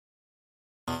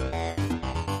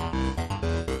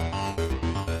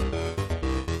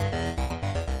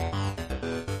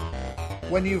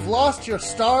When you've lost your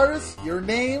stars, your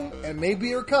name, and maybe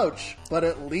your coach, but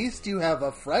at least you have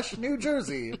a fresh New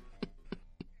Jersey.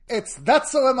 It's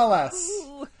That's So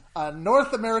MLS, a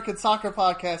North American soccer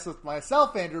podcast with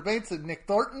myself, Andrew Bates, and Nick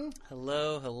Thornton.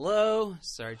 Hello, hello.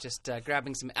 Sorry, just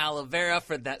grabbing some aloe vera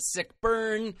for that sick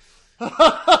burn.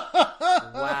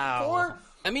 Wow.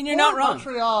 I mean, you're not wrong.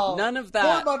 Montreal. None of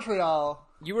that. Poor Montreal.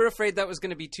 You were afraid that was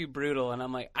going to be too brutal, and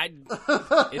I'm like,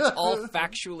 it's all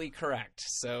factually correct.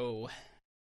 So,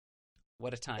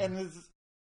 what a time. And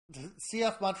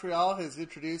CF Montreal has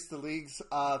introduced the league's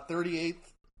 38th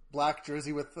black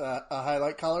jersey with a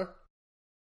highlight color.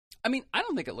 I mean, I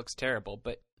don't think it looks terrible,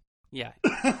 but yeah.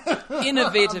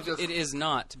 Innovative it is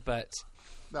not, but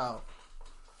no.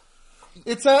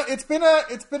 It's been a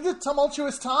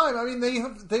tumultuous time. I mean,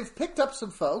 they've picked up some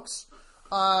folks.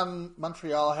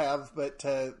 Montreal have, but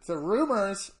the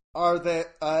rumors are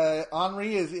that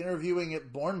Henry is interviewing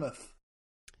at Bournemouth.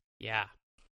 Yeah.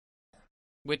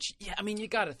 Which, yeah, I mean, you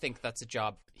got to think that's a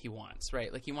job he wants,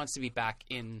 right? Like, he wants to be back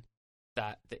in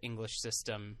the English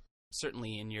system,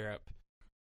 certainly in Europe.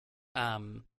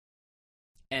 And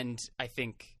I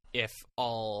think if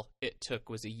all it took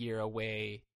was a year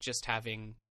away, just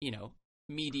having,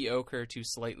 mediocre to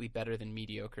slightly better than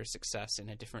mediocre success in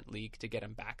a different league to get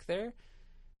him back there,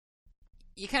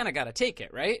 you kind of got to take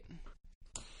it, right?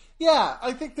 Yeah,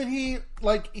 I think that he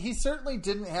certainly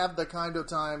didn't have the kind of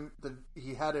time that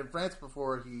he had in France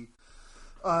before he,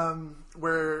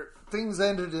 where things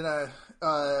ended in a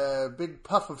big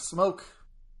puff of smoke,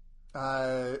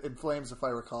 in flames, if I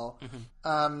recall.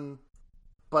 Mm-hmm.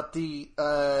 But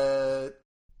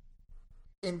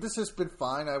and this has been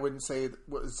fine. I wouldn't say it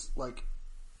was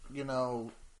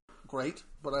great,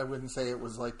 but I wouldn't say it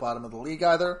was bottom of the league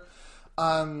either.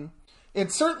 And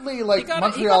certainly,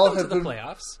 Montreal has been the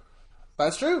playoffs.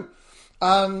 That's true.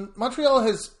 Montreal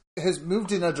has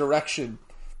moved in a direction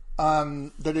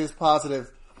that is positive,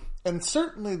 and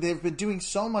certainly they've been doing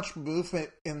so much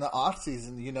movement in the off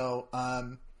season.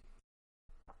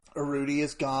 Arudi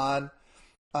is gone.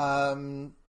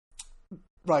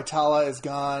 Raitala is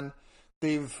gone.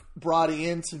 They've brought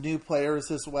in some new players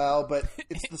as well, but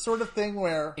it's the sort of thing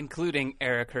where, including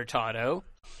Eric Hurtado.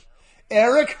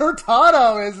 Eric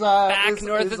Hurtado is back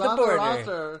north of the border.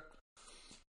 Roster.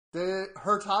 The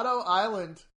Hurtado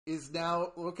Island is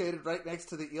now located right next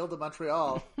to the Ile de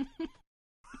Montreal,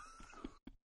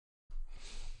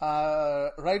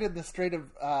 right in the Strait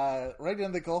of, right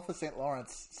in the Gulf of St.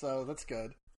 Lawrence. So that's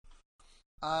good.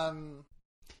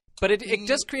 But it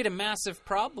does create a massive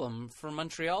problem for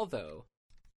Montreal, though.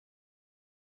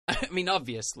 I mean,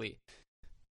 obviously,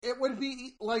 it would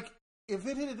be if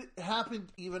it had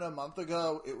happened even a month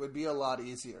ago, it would be a lot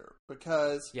easier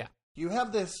because you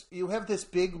have this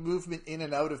big movement in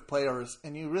and out of players,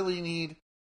 and you really need,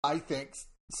 I think,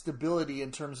 stability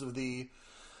in terms of the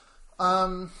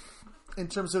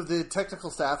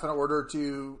technical staff in order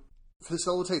to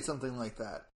facilitate something like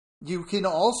that. You can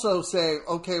also say,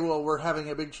 okay, well, we're having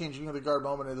a big changing of the guard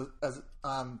moment as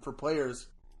for players.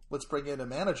 Let's bring in a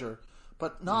manager,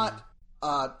 but not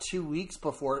 2 weeks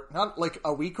before, not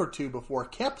a week or two before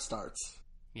camp starts.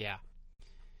 Yeah.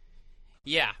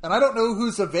 And I don't know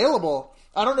who's available.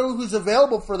 I don't know who's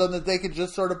available for them that they could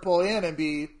just sort of pull in and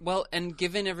be... Well, and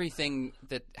given everything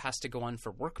that has to go on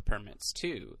for work permits,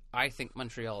 too, I think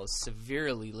Montreal is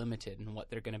severely limited in what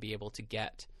they're going to be able to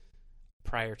get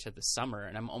prior to the summer.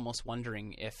 And I'm almost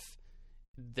wondering if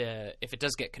it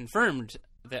does get confirmed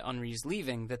that Henry's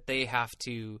leaving, that they have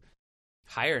to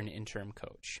hire an interim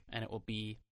coach, and it will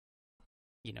be,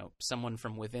 someone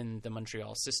from within the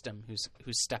Montreal system who's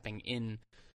stepping in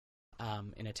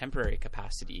a temporary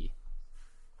capacity.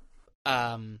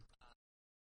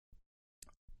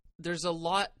 There's a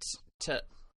lot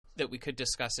that we could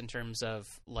discuss in terms of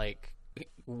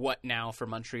what now for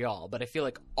Montreal, but I feel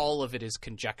like all of it is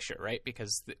conjecture, right?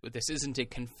 Because this isn't a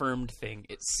confirmed thing.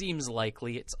 It seems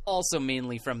likely. It's also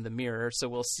mainly from the Mirror, so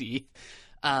we'll see.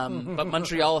 But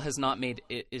Montreal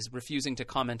is refusing to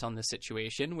comment on the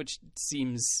situation, which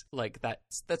seems like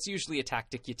that's usually a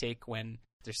tactic you take when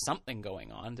there's something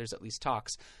going on. There's at least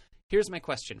talks. Here's my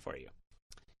question for you.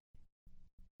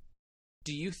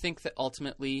 Do you think that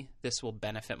ultimately this will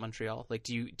benefit Montreal?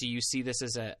 Do you see this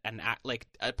as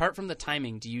apart from the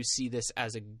timing, do you see this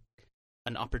as an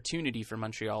opportunity for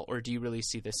Montreal, or do you really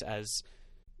see this as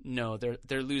no,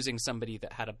 they're losing somebody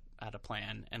that had a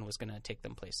plan and was going to take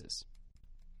them places?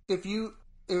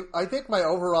 I think my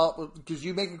overall, because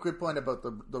you make a good point about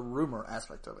the rumor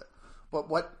aspect of it, but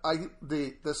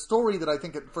the story that I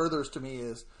think it furthers to me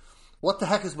is, what the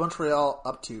heck is Montreal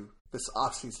up to this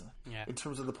offseason in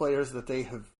terms of the players that they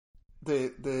have,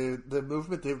 the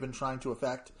movement they've been trying to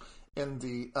affect, in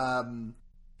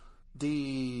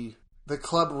the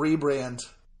club rebrand,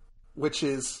 which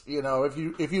is,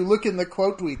 if you look in the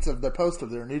quote tweets of the post of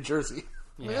their New Jersey,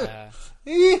 Yeah.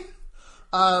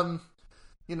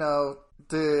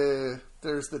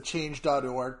 There's the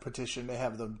change.org petition to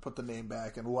have them put the name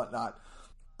back and whatnot.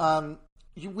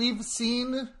 We've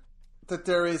seen that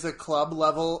there is a club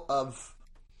level of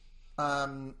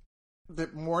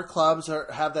that more clubs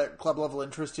have that club level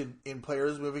interest in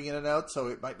players moving in and out, so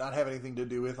it might not have anything to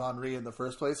do with Henry in the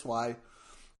first place, what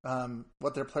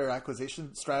their player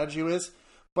acquisition strategy is.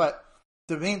 But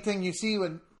the main thing you see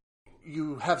when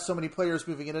you have so many players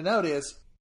moving in and out is,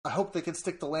 I hope they can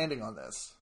stick the landing on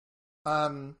this.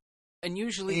 And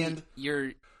usually,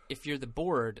 if you're the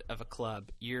board of a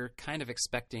club, you're kind of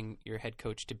expecting your head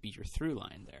coach to be your through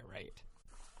line there, right?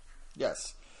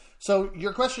 Yes. So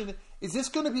your question, is this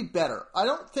going to be better? I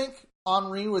don't think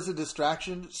Henry was a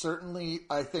distraction. Certainly,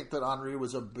 I think that Henry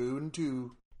was a boon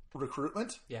to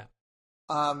recruitment. Yeah.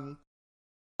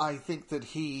 I think that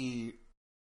he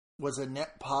was a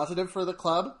net positive for the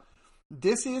club.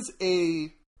 This is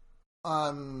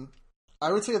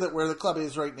I would say that where the club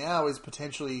is right now is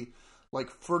potentially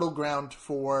like fertile ground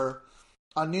for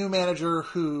a new manager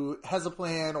who has a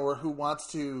plan or who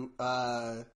wants to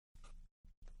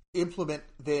implement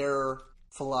their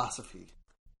philosophy.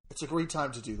 It's a great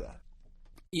time to do that.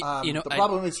 The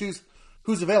problem is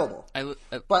who's available.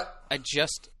 But I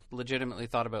just legitimately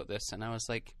thought about this, and I was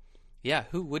like, yeah,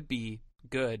 who would be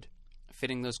good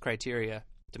fitting those criteria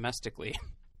domestically?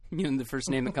 You know, the first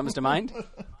name that comes to mind?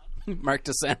 Mark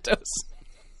Dos Santos.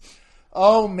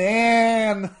 Oh,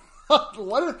 man.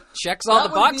 Checks all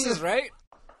the boxes, right?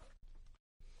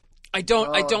 I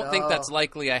don't think that's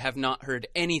likely. I have not heard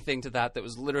anything to that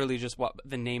was literally just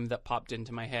the name that popped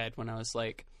into my head when I was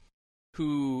like,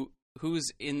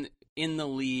 who's in the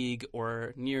league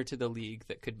or near to the league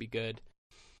that could be good.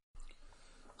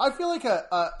 I feel like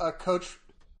a coach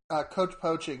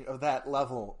poaching of that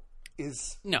level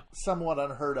is somewhat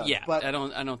unheard of. Yeah, but I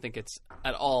don't think it's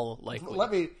at all likely.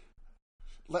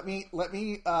 Let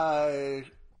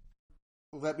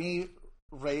me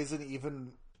raise an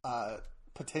even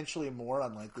potentially more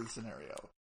unlikely scenario.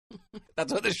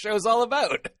 That's what this show's all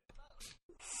about.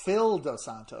 Phil Dos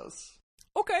Santos.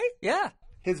 Okay, yeah.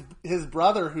 His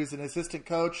brother, who's an assistant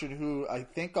coach and who I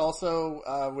think also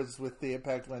was with the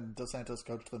Impact when Dos Santos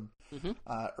coached them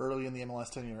early in the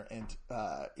MLS tenure and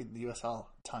in the USL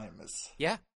time.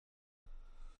 Yeah.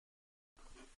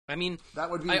 I mean,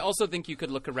 that would be... I also think you could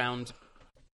look around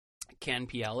Can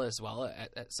PL as well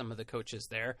at some of the coaches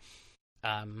there.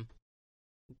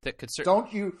 That could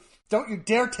don't you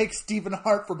dare take Stephen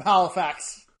Hart from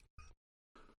Halifax.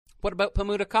 What about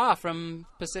Pamuda Ka from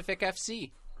Pacific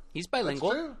FC? He's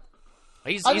bilingual.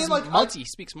 That's true. He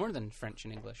speaks more than French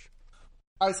and English.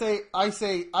 I think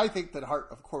that Hart,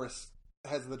 of course,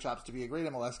 has the chops to be a great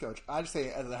MLS coach. I just say,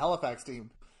 as a Halifax team,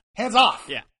 hands off.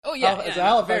 Yeah. Oh yeah. As a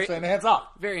Halifax fan, hands off.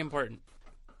 Very important.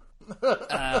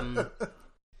 But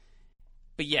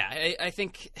yeah, I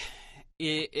think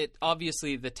it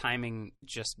obviously the timing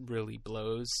just really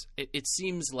blows. It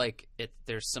seems like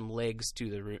there's some legs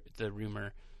to the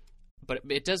rumor, but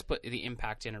it does put the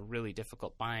Impact in a really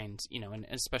difficult bind, and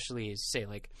especially say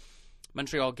like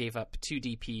Montreal gave up 2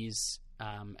 DPs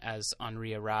as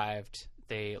Henry arrived.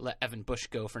 They let Evan Bush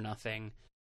go for nothing,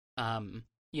 and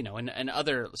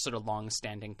other sort of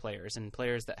long-standing players and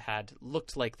players that had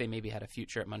looked like they maybe had a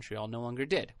future at Montreal no longer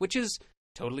did, which is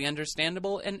totally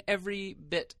understandable and every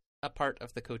bit a part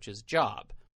of the coach's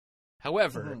job.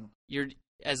 However, you're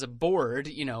as a board,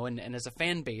 and as a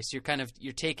fan base,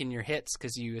 you're taking your hits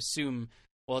because you assume,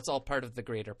 well, it's all part of the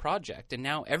greater project. And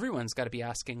now everyone's got to be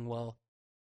asking, well,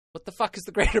 what the fuck is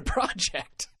the greater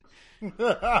project? I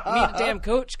need a damn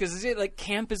coach because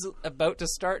camp is about to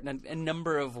start in a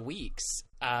number of weeks.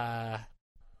 Yeah,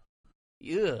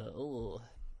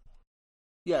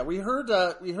 we heard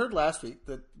last week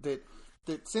that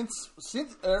since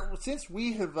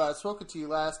we have spoken to you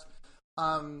last,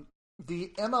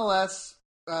 the MLS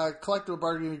collective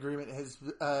bargaining agreement has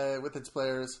with its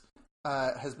players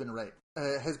has been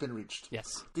reached.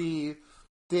 Yes, they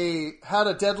had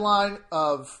a deadline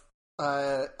of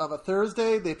a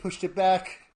Thursday. They pushed it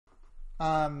back.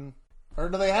 They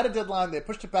had a deadline. They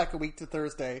pushed it back a week to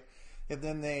Thursday, and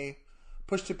then they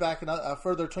pushed it back a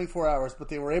further 24 hours. But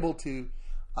they were able to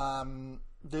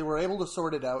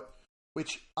sort it out,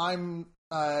 which I'm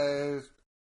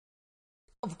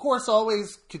of course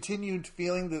always continued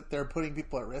feeling that they're putting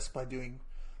people at risk by doing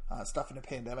stuff in a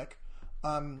pandemic.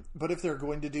 But if they're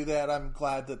going to do that, I'm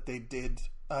glad that they did.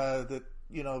 That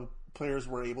players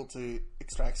were able to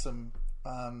extract some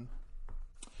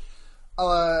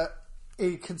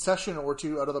a concession or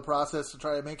two out of the process to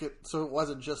try to make it so it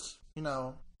wasn't just,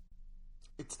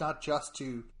 it's not just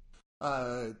to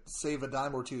save a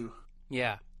dime or two.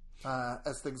 Yeah.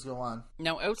 As things go on.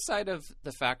 Now, outside of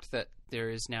the fact that there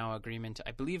is now agreement,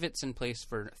 I believe it's in place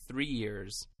for 3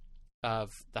 years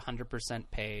of the 100%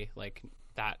 pay, like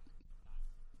that,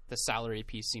 the salary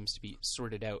piece seems to be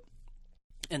sorted out,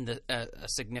 and a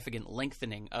significant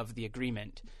lengthening of the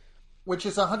agreement. Which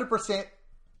is 100%,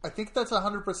 I think that's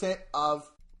 100% of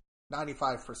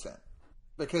 95%.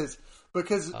 Because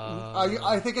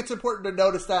I think it's important to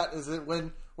notice that is that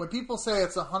when people say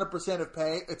it's 100% of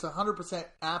pay, it's 100%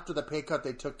 after the pay cut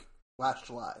they took last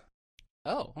July.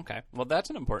 Oh, okay. Well,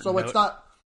 that's an important So note.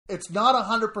 it's not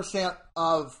 100%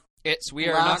 of we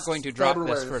are not going to drop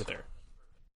this further.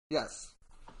 Yes.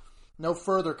 No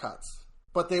further cuts.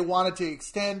 But they wanted to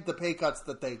extend the pay cuts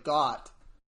that they got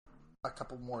a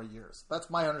couple more years. That's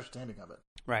my understanding of it.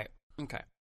 Right. Okay.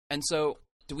 And so,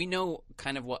 do we know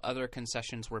kind of what other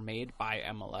concessions were made by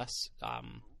MLS?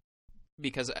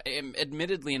 Because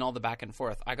admittedly, in all the back and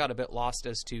forth, I got a bit lost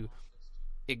as to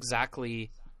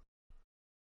exactly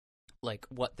like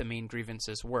what the main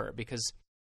grievances were, because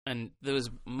those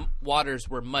waters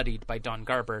were muddied by Don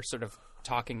Garber sort of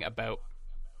talking about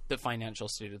the financial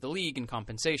state of the league and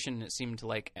compensation. It seemed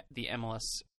like the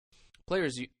MLS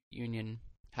Players Union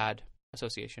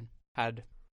Association had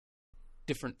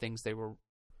different things they were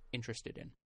interested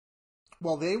in.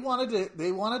 Well, they wanted to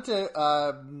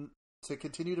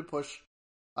continue to push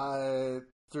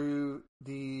through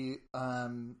the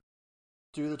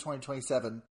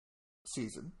 2027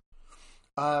 season,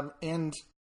 and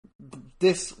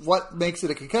what makes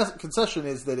it a concession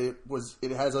is that it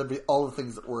has all the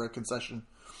things that were a concession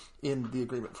in the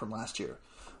agreement from last year,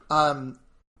 from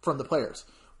the players.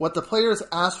 What the players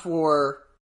asked for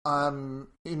in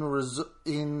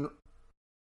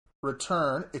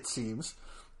return, it seems,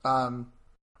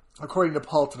 according to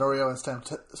Paul Tenorio and Stam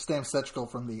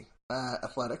Setchkel from the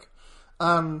Athletic,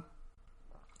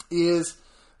 is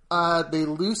they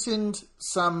loosened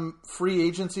some free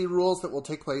agency rules that will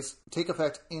take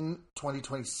effect in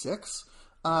 2026.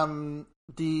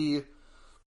 The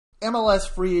MLS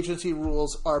free agency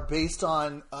rules are based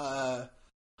on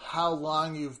how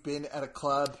long you've been at a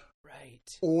club, right,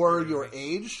 or your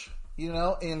age,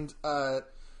 and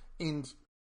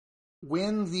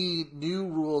when the new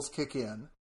rules kick in,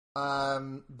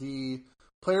 the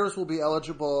players will be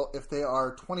eligible if they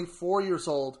are 24 years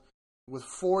old with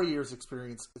 4 years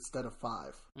experience instead of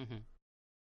 5. Mm-hmm.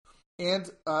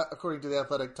 And according to the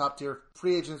Athletic, top-tier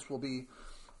free agents will be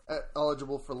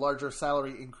eligible for larger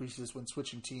salary increases when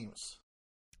switching teams.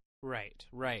 Right.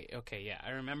 Okay, yeah,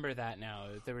 I remember that now.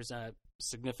 There was a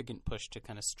significant push to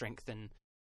kind of strengthen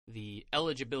the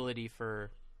eligibility for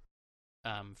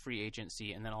free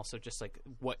agency, and then also just like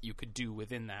what you could do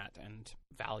within that and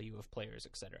value of players,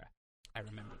 etc. I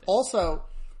remember this.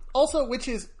 Also, which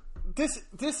is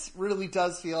this really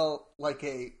does feel like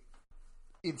in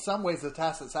some ways a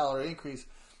tacit salary increase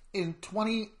in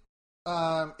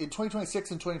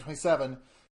 2026 and 2027.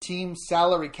 Team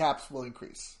salary caps will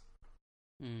increase.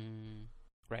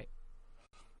 Right.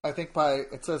 I think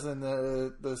it says in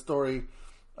the story,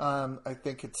 I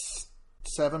think it's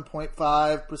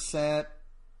 7.5%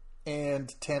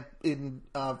 and 10 in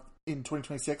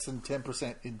 2026 and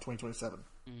 10% in 2027.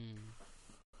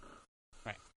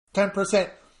 Right. 10%,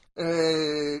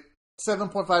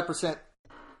 7.5%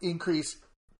 increase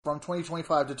from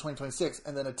 2025 to 2026,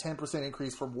 and then a 10%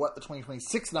 increase from what the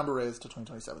 2026 number is to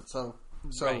 2027. So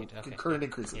right, okay. concurrent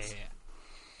increases. Yeah.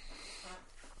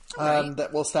 Right.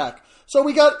 That will stack. So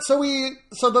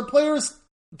the players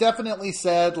definitely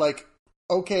said, like,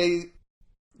 okay,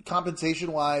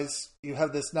 compensation wise, you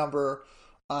have this number,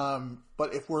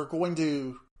 but if we're going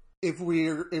to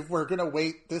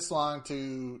wait this long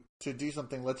to do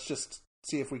something, let's just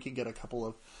see if we can get a couple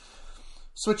of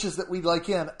switches that we'd like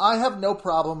in. I have no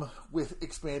problem with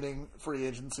expanding free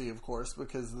agency, of course,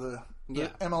 because the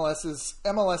MLS's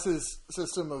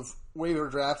system of waiver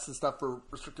drafts and stuff for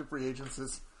restricted free agents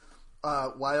is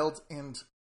wild and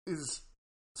is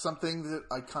something that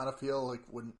I kind of feel like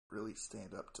wouldn't really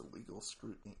stand up to legal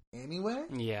scrutiny anyway.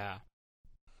 Yeah.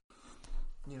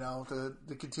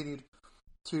 The continued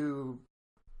to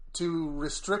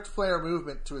restrict player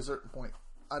movement to a certain point.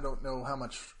 I don't know how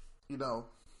much,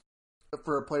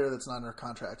 for a player that's not under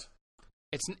contract.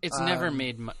 It's never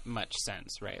made much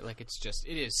sense, right? Like it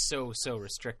is so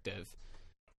restrictive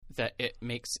that it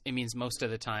means most of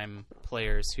the time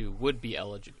players who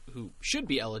should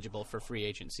be eligible for free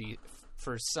agency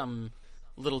for some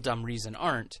little dumb reason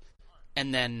aren't,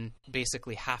 and then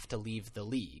basically have to leave the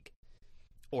league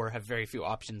or have very few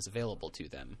options available to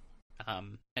them.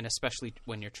 and especially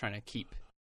when you're trying to keep,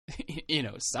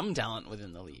 some talent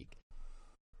within the league.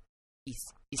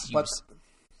 Is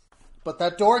but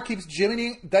that door keeps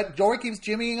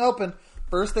jimmying open.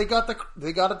 First, they got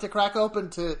it to crack open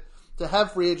to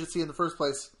have free agency in the first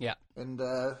place. Yeah, and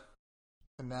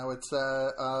now it's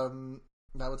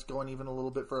going even a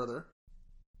little bit further.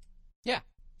 Yeah,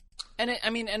 and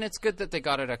it's good that they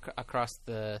got it across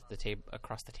the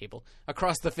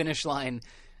finish line,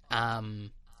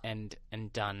 and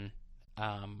done.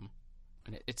 And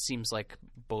it seems like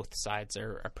both sides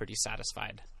are pretty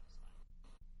satisfied.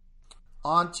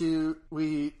 On to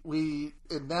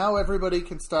and now everybody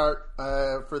can start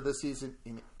for the season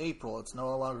in April. It's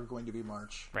no longer going to be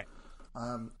March. Right.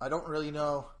 I don't really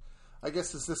know. I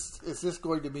guess is this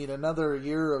going to mean another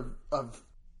year of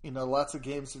lots of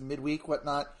games in midweek,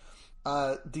 whatnot?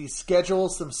 The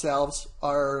schedules themselves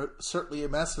are certainly a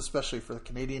mess, especially for the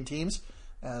Canadian teams,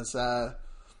 as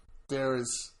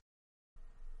there's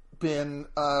been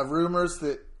rumors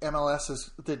that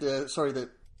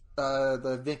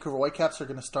the Vancouver Whitecaps are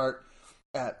going to start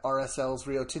at RSL's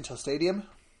Rio Tinto Stadium.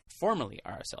 Formerly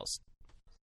RSL's.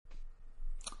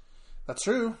 That's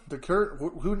true. The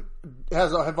current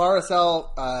have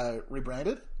RSL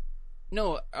rebranded?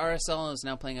 No, RSL is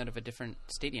now playing out of a different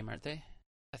stadium, aren't they?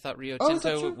 I thought Rio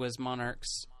Tinto was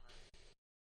Monarchs.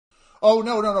 Oh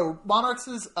no! Monarchs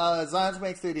is Zions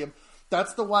Bank Stadium.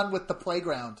 That's the one with the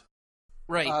playground,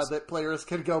 right? That players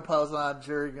can go pose on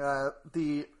during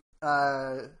the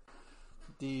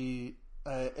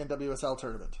NWSL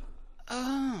tournament.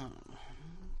 Oh,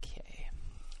 okay.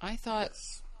 I thought.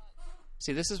 Yes.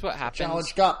 See, this is what happens.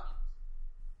 Challenge Cup.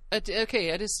 Okay,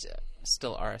 it is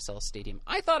still RSL Stadium.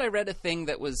 I thought I read a thing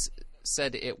that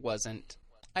said it wasn't.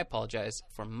 I apologize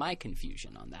for my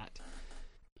confusion on that.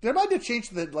 They might have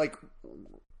changed the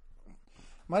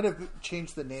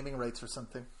naming rights or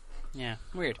something. Yeah,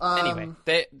 weird. Anyway,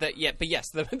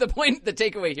 the point, the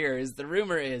takeaway here is the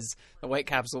rumor is the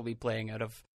Whitecaps will be playing out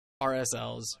of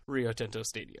RSL's Rio Tinto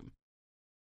Stadium.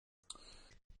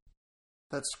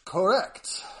 That's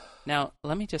correct. Now,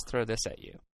 let me just throw this at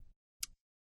you.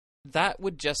 That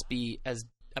would just be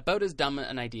about as dumb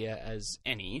an idea as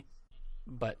any,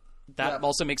 but that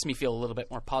also makes me feel a little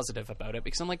bit more positive about it,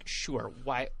 because I'm like, sure,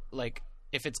 why? Like,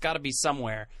 if it's got to be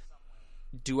somewhere,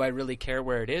 do I really care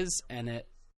where it is? And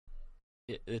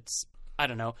it's I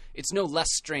don't know. It's no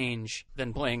less strange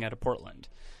than playing out of Portland.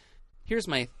 Here's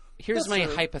my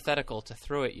hypothetical to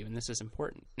throw at you, and this is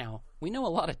important. Now, we know a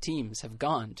lot of teams have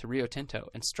gone to Rio Tinto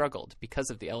and struggled because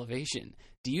of the elevation.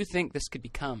 Do you think this could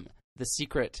become the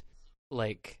secret,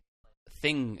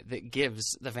 thing that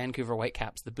gives the Vancouver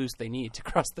Whitecaps the boost they need to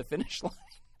cross the finish line?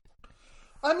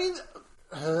 I mean,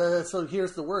 so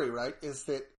here's the worry, right? Is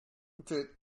that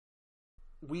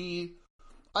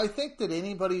I think that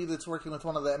anybody that's working with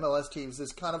one of the MLS teams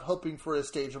is kind of hoping for a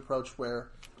stage approach where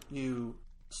you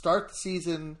start the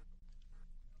season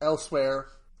elsewhere,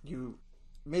 you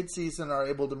mid-season are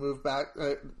able to move back,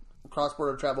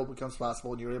 cross-border travel becomes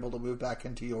possible, and you're able to move back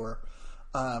into your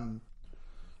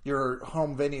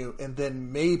home venue, and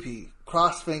then maybe,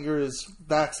 cross fingers,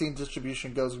 vaccine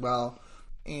distribution goes well,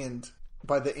 and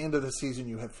by the end of the season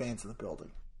you have fans in the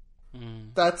building.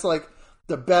 That's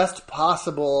the best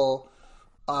possible...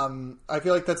 I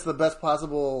feel like that's the best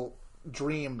possible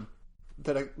dream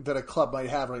that a club might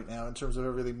have right now in terms of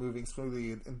everything moving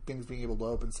smoothly and things being able to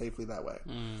open safely that way.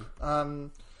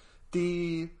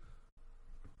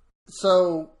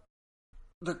 So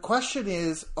the question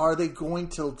is, are they going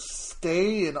to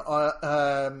stay in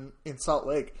Salt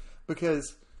Lake?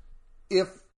 Because if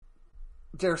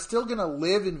they're still going to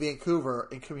live in Vancouver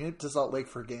and commute to Salt Lake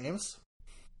for games,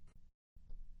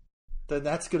 then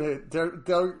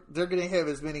they're gonna have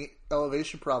as many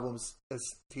elevation problems as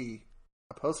the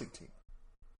opposing team.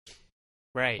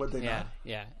 Right. Would they not?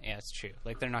 Yeah, it's true.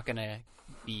 They're not gonna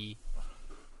be.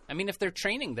 I mean, if they're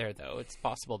training there, though, it's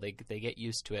possible they get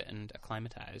used to it and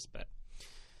acclimatize. But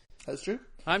that's true.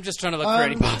 I'm just trying to look for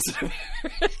any positive.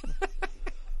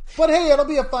 But hey, it'll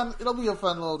be a fun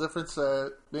little difference.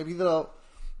 Maybe they'll.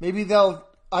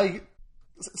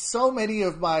 So many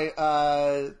of my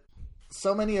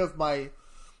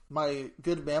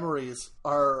good memories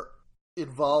are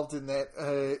involved in that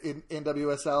in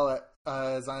NWSL at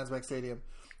Zions Bank Stadium,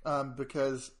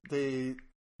 because the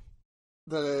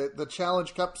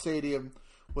Challenge Cup Stadium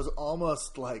was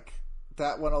almost like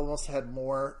that one. Almost had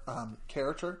more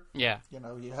character. Yeah,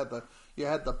 you had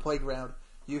the playground.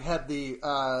 You had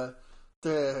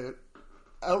the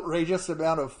outrageous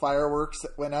amount of fireworks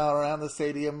that went out around the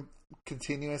stadium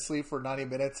continuously for 90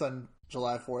 minutes on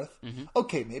July 4th. Mm-hmm.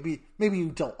 Okay, maybe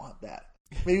you don't want that.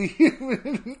 Maybe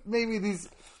maybe these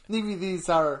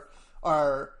are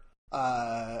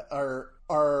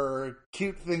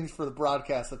cute things for the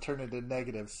broadcast that turn into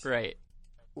negatives, Right.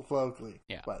 locally.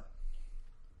 Yeah. But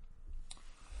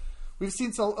we've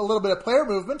seen a little bit of player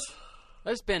movement.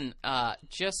 There's been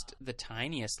just the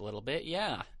tiniest little bit,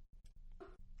 yeah.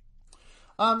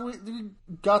 We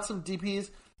got some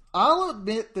DPs. I'll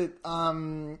admit that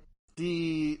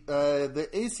the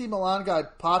AC Milan guy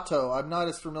Pato, I'm not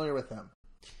as familiar with him.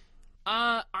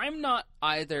 I'm not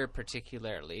either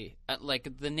particularly. Like,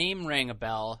 the name rang a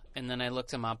bell, and then I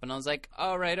looked him up, and I was like,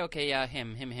 oh, right, okay, yeah,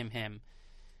 him.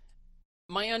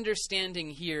 My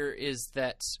understanding here is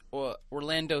that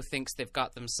Orlando thinks they've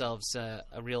got themselves a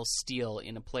real steal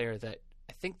in a player that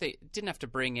I think they didn't have to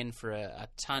bring in for a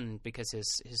ton because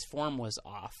his form was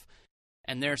off.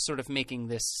 And they're sort of making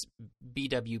this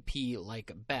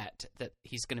BWP-like bet that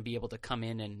he's going to be able to come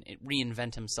in and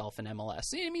reinvent himself in MLS.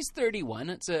 He's 31.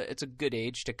 It's a good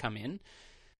age to come in.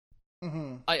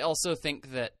 Mm-hmm. I also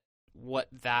think that what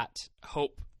that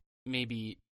hope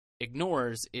maybe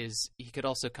ignores is he could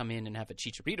also come in and have a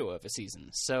Chicharito of a season.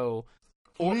 So,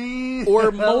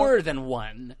 or more than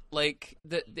one. Like,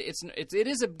 it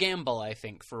is a gamble, I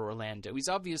think, for Orlando. He's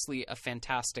obviously a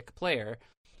fantastic player.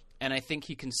 And I think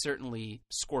he can certainly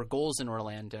score goals in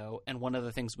Orlando. And one of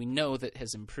the things we know that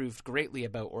has improved greatly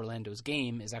about Orlando's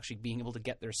game is actually being able to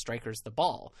get their strikers the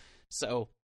ball. So,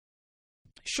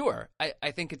 sure,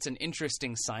 I think it's an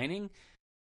interesting signing.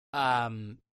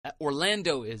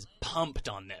 Orlando is pumped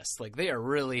on this. Like, they are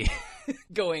really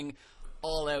going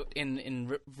all out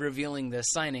in revealing this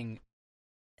signing.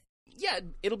 Yeah,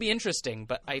 it'll be interesting,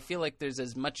 but I feel like there's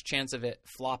as much chance of it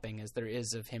flopping as there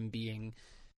is of him being,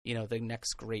 the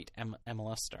next great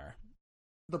MLS star.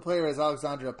 The player is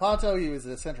Alexandre Pato. He was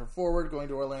a center forward going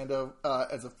to Orlando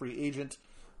as a free agent.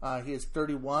 He is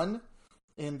 31,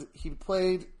 and he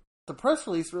played. The press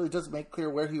release really doesn't make clear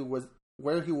where he was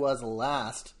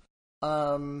last,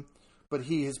 but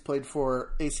he has played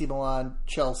for AC Milan,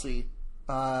 Chelsea,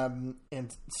 and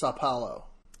Sao Paulo.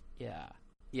 Yeah.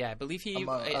 I believe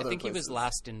I think he was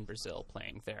last in Brazil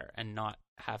playing there and not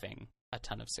having a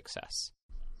ton of success.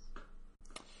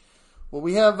 Well,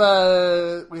 we have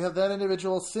that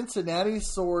individual. Cincinnati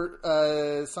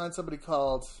signed somebody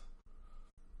called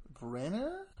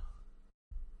Brenner.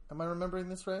 Am I remembering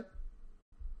this right?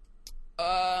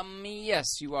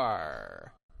 Yes, you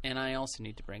are. And I also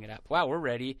need to bring it up. Wow, we're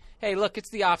ready. Hey, look, it's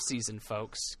the off season,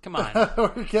 folks. Come on.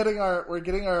 we're getting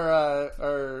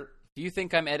our. Do you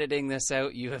think I'm editing this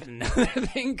out? You have another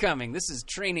thing coming. This is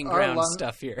training ground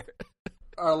stuff here.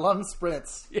 Our lung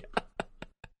sprints. Yeah.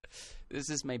 This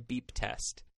is my beep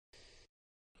test.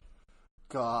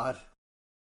 God.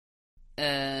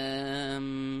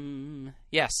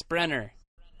 Yes, Brenner.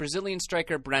 Brazilian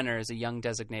striker Brenner is a young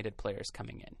designated player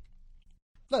coming in.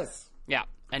 Nice. Yeah,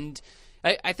 and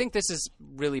I think this is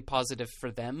really positive for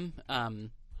them. I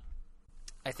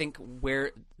think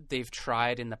where they've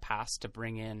tried in the past to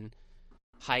bring in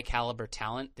high caliber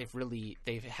talent, they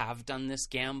have done this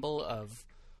gamble of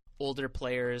older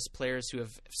players who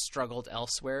have struggled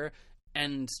elsewhere.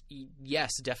 And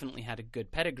yes, definitely had a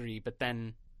good pedigree, but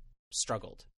then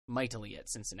struggled mightily at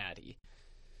Cincinnati.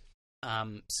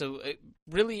 So a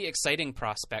really exciting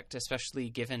prospect, especially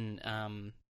given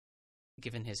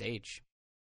his age.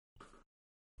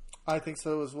 I think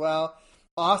so as well.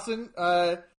 Austin,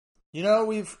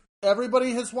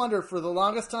 everybody has wondered for the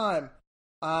longest time,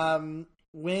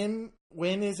 when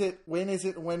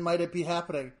might it be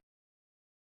happening?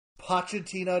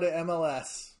 Pochettino to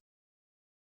MLS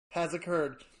has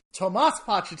occurred. Tomas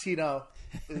Pochettino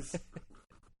is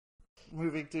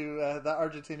moving to the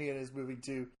Argentinian is moving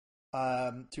to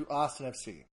Austin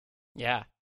FC. Yeah,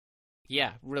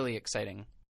 really exciting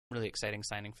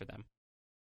signing for them.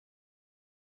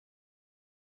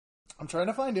 I'm trying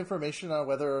to find information on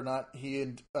whether or not he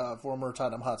and former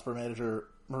Tottenham Hotspur manager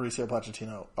Mauricio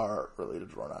Pochettino are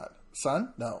related or not.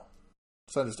 Son? No,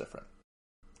 son is different.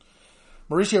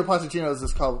 Mauricio Pochettino's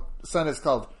son is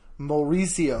called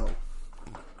Mauricio.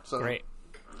 So great.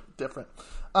 Different.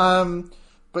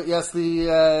 But yes,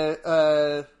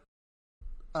 that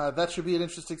should be an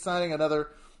interesting signing.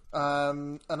 Another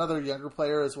younger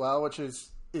player as well, which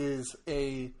is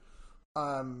a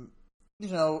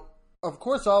of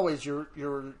course always you're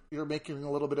making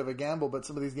a little bit of a gamble, but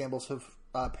some of these gambles have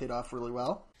paid off really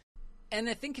well. And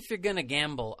I think if you're going to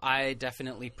gamble, I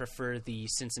definitely prefer the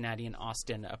Cincinnati and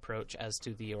Austin approach as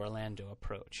to the Orlando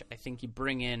approach. I think you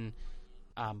bring in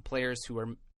players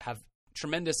who have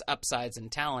tremendous upsides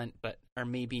and talent, but are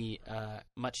maybe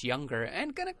much younger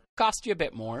and going to cost you a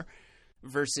bit more.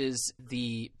 versus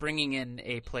the bringing in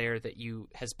a player that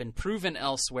has been proven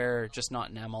elsewhere, just not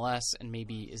in MLS, and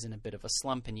maybe is in a bit of a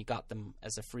slump, and you got them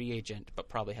as a free agent, but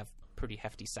probably have pretty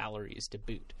hefty salaries to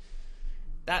boot.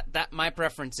 That my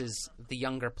preference is the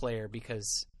younger player,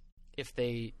 because if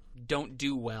they don't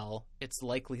do well, it's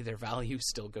likely their value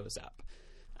still goes up.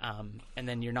 And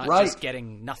then you're not just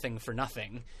getting nothing for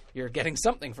nothing. You're getting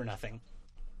something for nothing.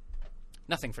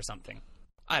 Nothing for something.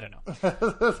 I don't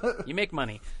know. You make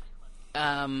money.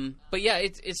 But yeah,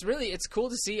 it's cool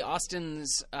to see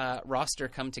Austin's roster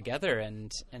come together,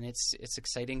 and it's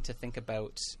exciting to think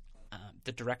about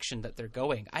the direction that they're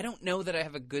going. I don't know that I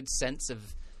have a good sense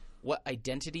of what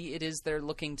identity it is they're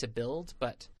looking to build,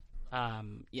 but I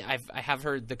have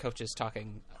heard the coaches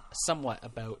talking somewhat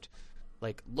about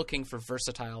like looking for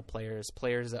versatile players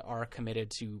that are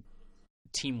committed to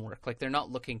teamwork. Like they're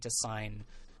not looking to sign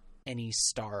any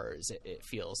stars. It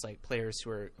feels like players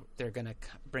they're going to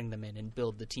bring them in and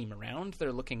build the team around.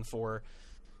 They're looking for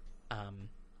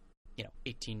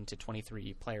 18 to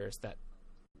 23 players that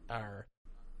are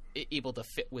able to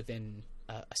fit within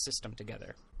a system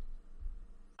together.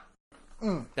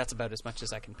 That's about as much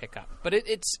as I can pick up. But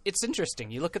it's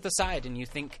interesting. You look at the side and you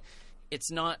think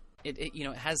it's not. It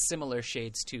has similar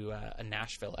shades to a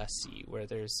Nashville SC, where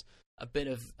there's a bit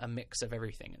of a mix of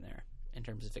everything in there in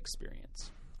terms of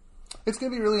experience. It's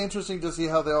going to be really interesting to see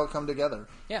how they all come together.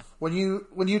 Yeah. When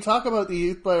you talk about the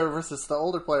youth player versus the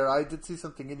older player, I did see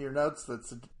something in your notes that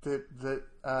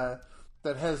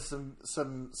has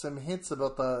some hints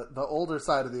about the older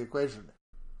side of the equation.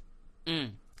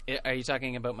 Are you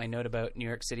talking about my note about New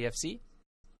York City FC?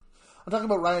 I'm talking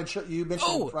about Ryan. You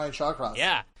mentioned Ryan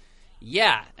Shawcross.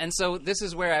 Yeah. And so this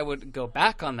is where I would go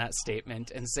back on that statement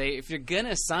and say, if you're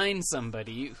gonna sign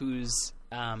somebody who's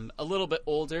a little bit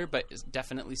older but is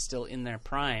definitely still in their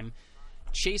prime,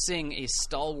 chasing a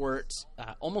stalwart,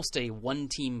 almost a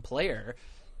one-team player,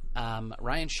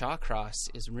 Ryan Shawcross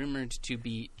is rumored to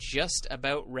be just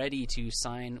about ready to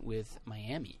sign with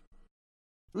Miami.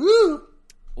 Woo!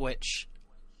 Which,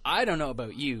 I don't know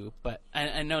about you, but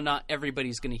I know not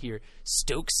everybody's going to hear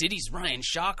Stoke City's Ryan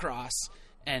Shawcross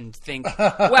and think,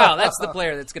 wow, that's the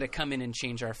player that's going to come in and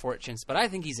change our fortunes. But I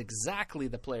think he's exactly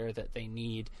the player that they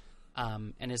need,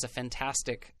 and is a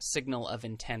fantastic signal of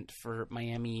intent for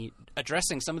Miami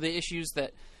addressing some of the issues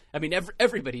that, I mean,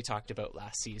 everybody talked about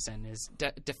last season. Is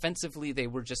defensively, they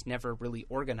were just never really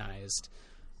organized.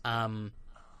 Outside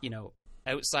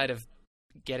of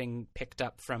getting picked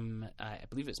up from, I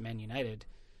believe it was Man United,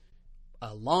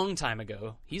 a long time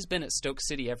ago, he's been at Stoke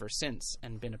City ever since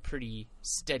and been a pretty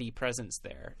steady presence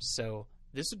there. So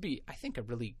this would be, I think, a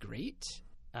really great,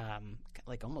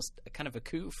 almost kind of a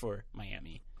coup for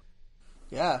Miami.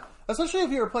 Yeah, especially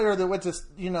if you're a player that went to,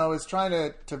 is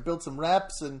trying to build some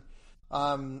reps and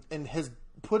has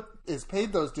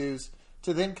paid those dues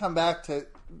to then come back to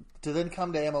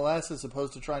come to MLS, as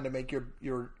opposed to trying to make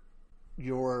your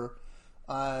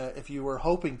if you were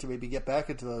hoping to maybe get back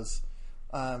into those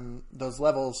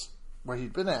levels where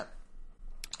he'd been at.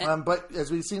 But as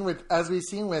we've seen with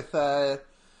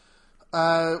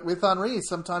Henry,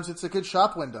 sometimes it's a good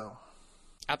shop window.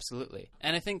 Absolutely.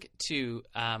 And I think too,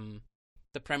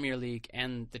 the Premier League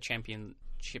and the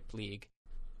Championship League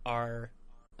are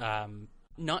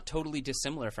not totally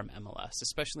dissimilar from MLS,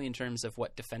 especially in terms of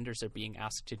what defenders are being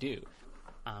asked to do.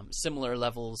 Similar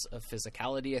levels of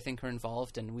physicality, I think, are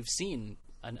involved, and we've seen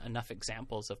enough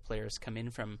examples of players come in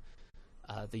from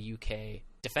the UK,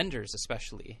 defenders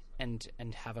especially, and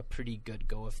have a pretty good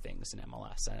go of things in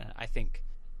MLS. And I think,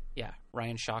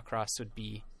 Ryan Shawcross would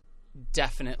be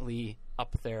definitely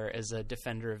up there as a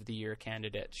Defender of the Year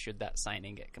candidate should that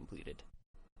signing get completed.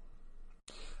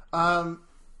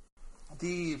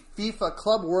 The FIFA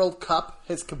Club World Cup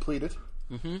has completed.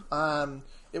 Mm-hmm.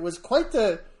 It was quite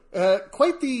the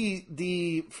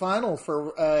final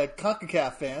for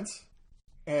CONCACAF fans,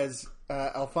 as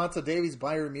Alphonso Davies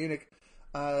Bayern Munich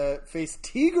faced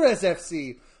Tigres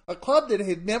FC, a club that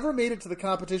had never made it to the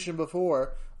competition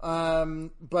before,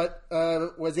 but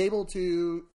was able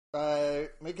to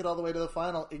make it all the way to the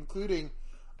final, including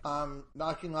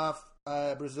knocking off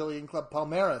Brazilian club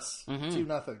Palmeiras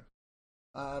 2-0.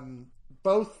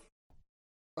 Both,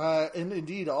 and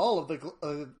indeed all of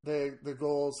the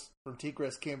goals from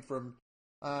Tigres came from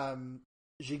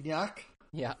Gignac.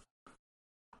 Yeah.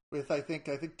 With I think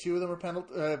two of them were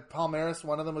penalty. Palmeiras,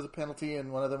 one of them was a penalty,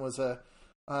 and one of them was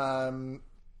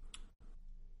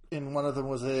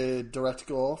a direct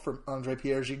goal from Andre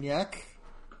Pierre Gignac.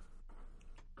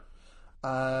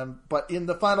 But in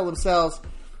the final themselves,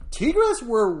 Tigres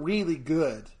were really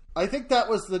good. I think that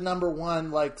was the number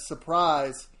one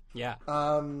surprise. Yeah.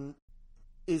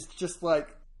 Is just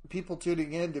people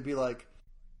tuning in to be like,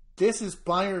 this is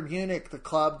Bayern Munich, the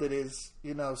club that is,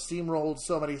 steamrolled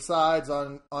so many sides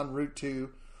on route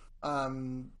to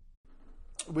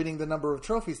winning the number of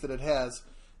trophies that it has.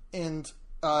 And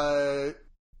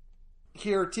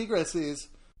here Tigres is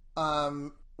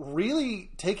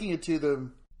really taking it to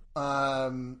them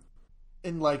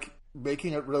and like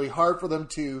making it really hard for them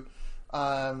to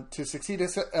succeed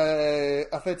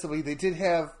offensively.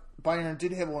 Bayern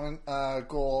did have one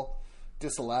goal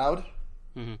disallowed.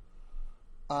 Mm-hmm.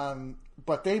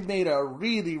 But they've made a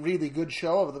really, really good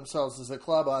show of themselves as a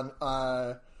club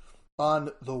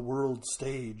on the world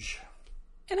stage.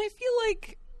 And I feel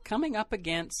like coming up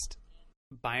against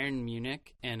Bayern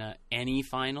Munich in any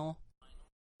final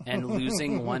and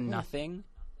losing 1-0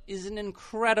 is an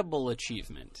incredible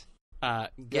achievement,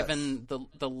 given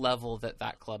the level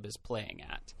that club is playing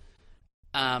at.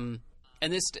 And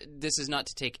this is not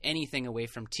to take anything away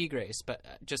from Tigres, but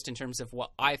just in terms of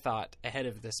what I thought ahead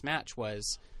of this match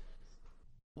was,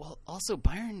 well, also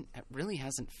Bayern really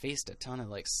hasn't faced a ton of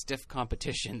like stiff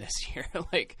competition this year.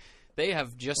 Like they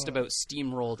have just about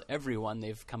steamrolled everyone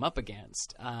they've come up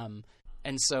against,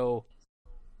 and so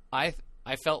I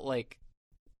felt like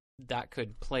that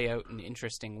could play out in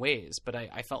interesting ways. But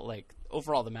I felt like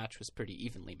overall the match was pretty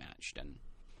evenly matched, and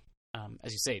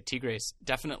as you say, Tigres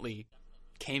definitely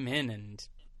came in and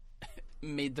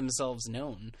made themselves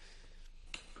known.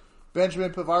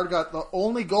 Benjamin Pavard got the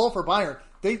only goal for Bayern.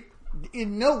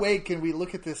 In no way can we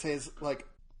look at this as like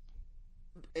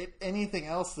anything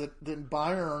else than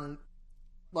Bayern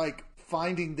like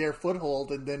finding their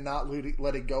foothold and then not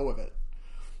letting go of it,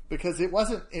 because it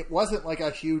wasn't like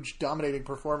a huge dominating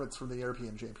performance from the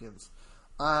European champions.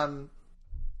 And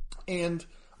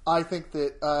I think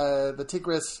that the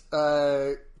Tigres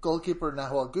goalkeeper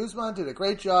Nahuel Guzman did a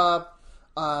great job.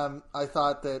 I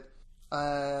thought that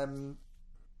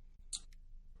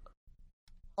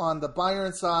on the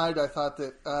Bayern side, I thought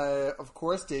that of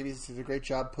course Davies did a great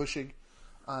job pushing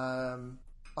on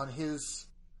his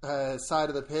side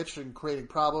of the pitch and creating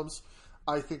problems.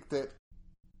 I think that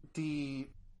the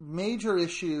major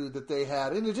issue that they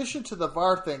had, in addition to the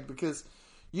VAR thing, because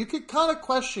you could kind of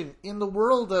question in the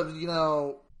world of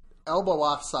elbow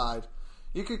offside,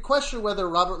 you could question whether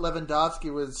Robert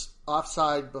Lewandowski was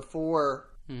offside before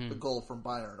the goal from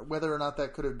Bayern, whether or not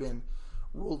that could have been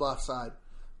ruled offside.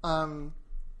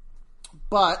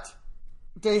 But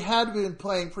they had been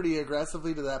playing pretty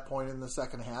aggressively to that point in the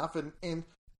second half, and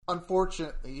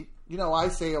unfortunately, I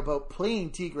say about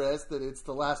playing Tigres that it's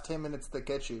the last 10 minutes that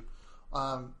get you.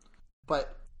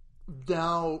 But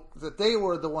now that they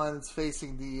were the ones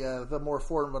facing the more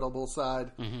formidable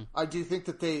side, I do think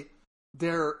that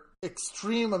their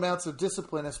extreme amounts of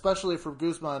discipline, especially from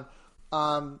Guzman,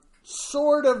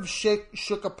 sort of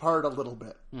shook apart a little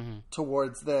bit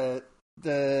towards the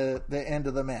end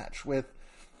of the match. With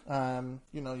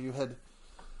you had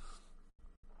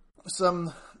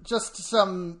some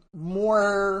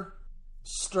more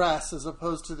stress as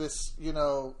opposed to this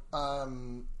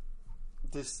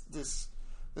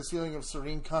this feeling of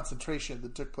serene concentration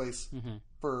that took place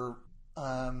for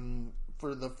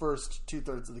the first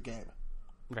 2/3 of the game.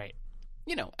 Right.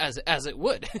 As it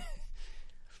would.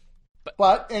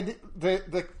 But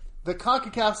the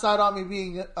CONCACAF side on me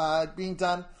being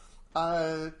done.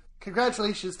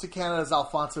 Congratulations to Canada's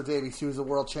Alphonso Davies, who is a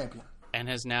world champion. And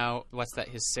has now,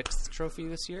 his 6th trophy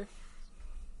this year?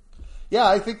 Yeah,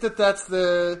 I think that's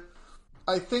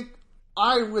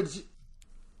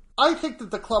I think that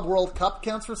the Club World Cup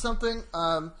counts for something.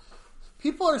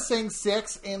 People are saying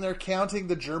 6, and they're counting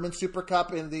the German Super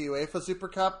Cup and the UEFA Super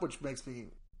Cup, which makes me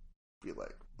feel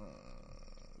like...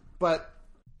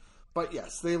 But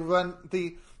yes, they run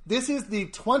this is the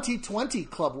 2020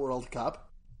 Club World Cup.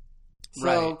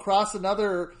 So right. Cross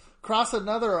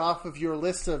another off of your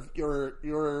list of your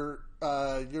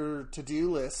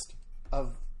to-do list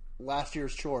of last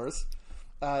year's chores.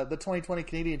 The 2020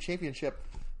 Canadian Championship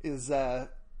is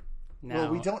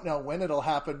well, we don't know when it'll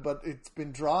happen, but it's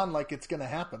been drawn like it's going to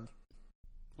happen.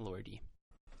 Lordy.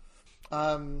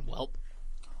 One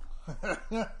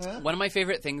of my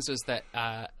favorite things was that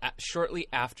shortly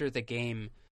after the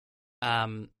game,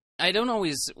 I don't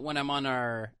always, when I'm on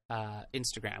our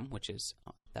Instagram, which is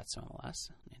that's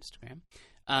MLS on Instagram,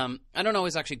 I don't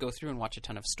always actually go through and watch a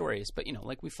ton of stories, but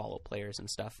we follow players and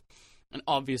stuff, and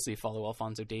obviously follow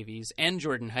Alphonso Davies and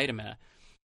Jordan Huitema,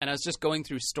 and I was just going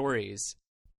through stories,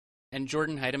 and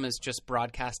Jordan Huitema is just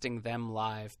broadcasting them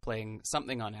live playing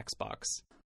something on Xbox.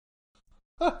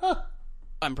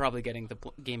 I'm probably getting the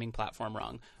gaming platform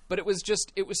wrong, but it was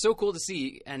so cool to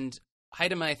see. And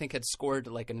Huitema, I think, had scored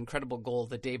like an incredible goal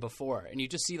the day before, and you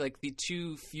just see like the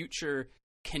two future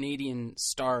Canadian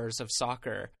stars of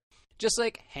soccer just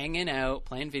like hanging out,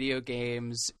 playing video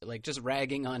games, like just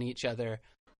ragging on each other.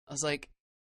 I was like,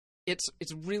 it's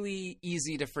really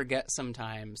easy to forget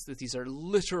sometimes that these are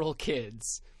literal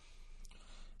kids.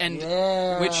 And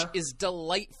which is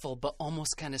delightful, but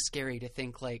almost kind of scary to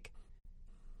think like,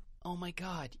 oh my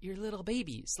God, you're little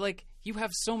babies. Like, you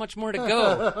have so much more to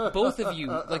go. Both of you,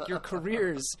 like, your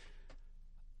careers,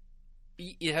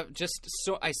 you have just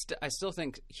so. I still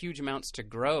think huge amounts to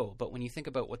grow. But when you think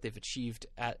about what they've achieved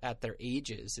at their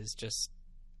ages,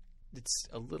 it's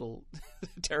a little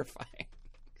terrifying.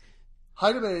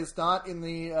 Heidemann is not in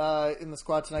the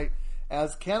squad tonight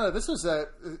as Canada. This was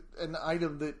an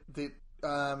item that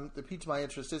piqued my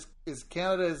interest. Is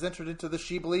Canada has entered into the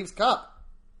She Believes Cup,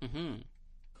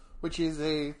 which is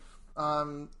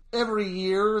every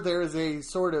year there is a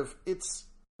sort of, it's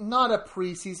not a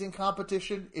preseason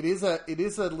competition. It is a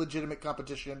legitimate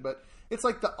competition, but it's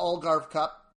like the Algarve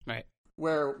Cup, right?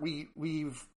 Where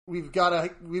we've got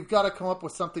to come up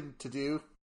with something to do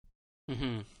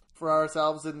for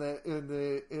ourselves in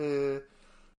the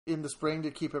spring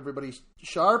to keep everybody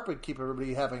sharp and keep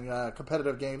everybody having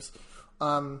competitive games.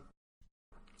 But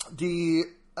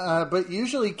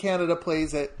usually Canada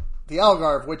plays at the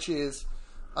Algarve, which is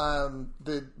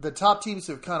the top teams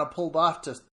have kind of pulled off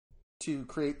to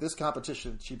create this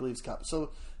competition, She Believes Cup.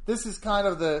 So this is kind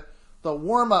of the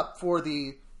warm up for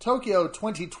the Tokyo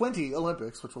 2020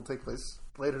 Olympics, which will take place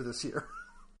later this year.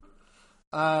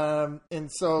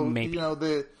 And so maybe.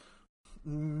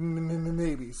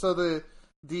 Maybe so the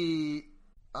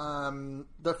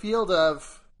field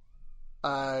of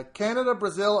Canada,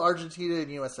 Brazil, Argentina,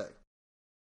 and USA,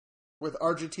 with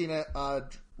Argentina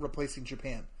replacing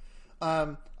Japan.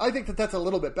 I think that's a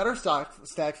little bit better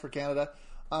stacks for Canada,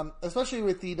 especially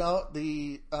with the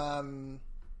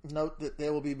note that they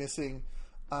will be missing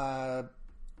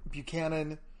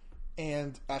Buchanan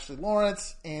and Ashley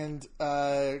Lawrence and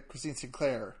Christine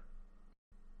Sinclair.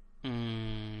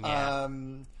 Yeah.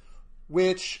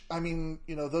 Which, I mean,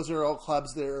 those are all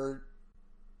clubs that are,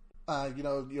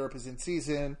 Europe is in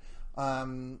season.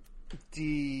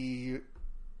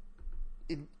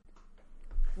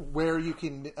 Where you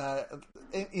can, at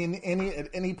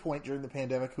any point during the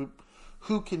pandemic,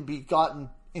 who can be gotten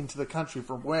into the country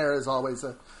from where is always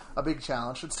a big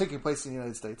challenge. It's taking place in the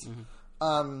United States.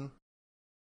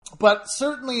 But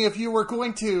certainly if you were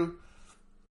going to,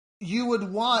 you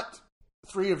would want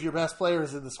 3 of your best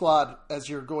players in the squad as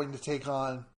you're going to take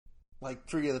on like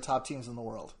 3 of the top teams in the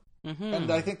world.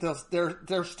 And I think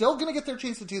they're still going to get their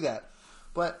chance to do that.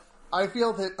 But I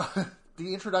feel that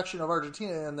the introduction of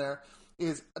Argentina in there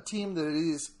is a team that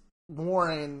is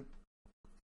more in.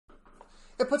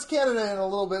 It puts Canada in a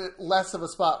little bit less of a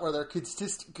spot where they're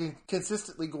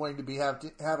consistently going to be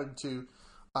having to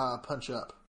punch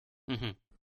up.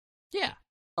 Yeah,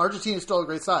 Argentina is still a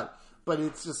great side, but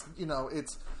it's just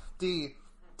it's the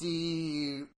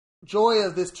joy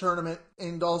of this tournament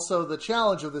and also the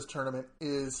challenge of this tournament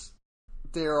is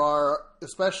there are,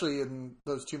 especially in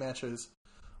those 2 matches,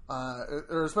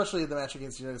 or especially in the match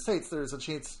against the United States, there's a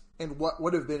chance, and what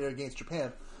would have been against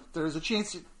Japan, there's a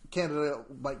chance Canada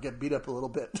might get beat up a little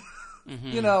bit.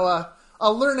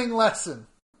 A learning lesson.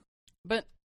 But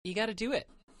you got to do it.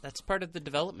 That's part of the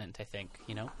development, I think,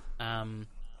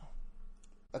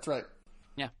 That's right.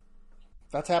 Yeah.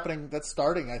 That's happening. That's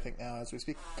starting, I think, now as we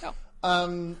speak. Oh.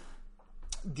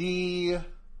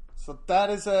 So that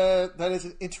is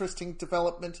an interesting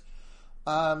development.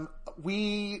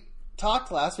 We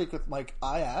talked last week with Mike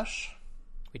Ayash.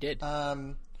 We did.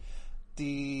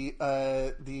 The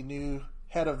new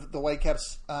head of the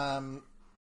Whitecaps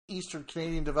Eastern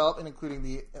Canadian Development, including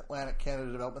the Atlantic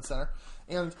Canada Development Center,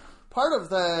 and part of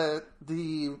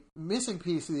the missing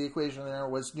piece of the equation there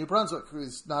was New Brunswick,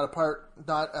 who's not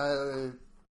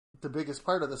the biggest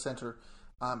part of the center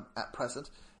at present.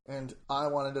 And I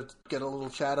wanted to get a little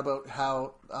chat about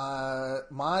how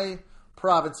my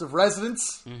province of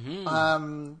residence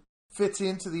fits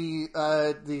into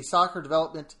the soccer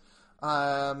development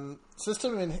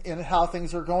system and how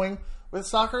things are going with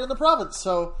soccer in the province.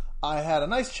 So I had a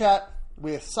nice chat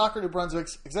with Soccer New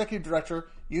Brunswick's Executive Director,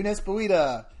 Eunice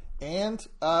Buida. And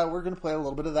we're going to play a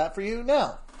little bit of that for you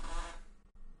now.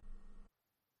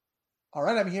 All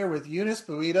right, I'm here with Eunice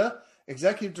Buida,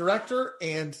 Executive Director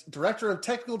and Director of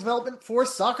Technical Development for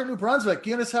Soccer New Brunswick.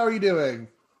 Eunice, how are you doing?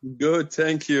 Good,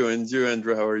 thank you. And you,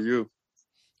 Andrew, how are you?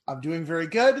 I'm doing very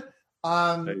good.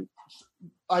 I've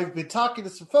been talking to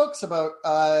some folks about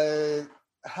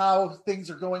how things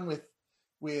are going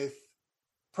with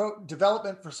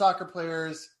development for soccer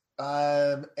players,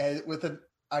 and with an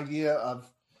idea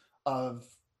of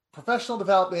professional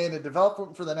development and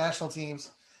development for the national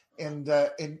teams, and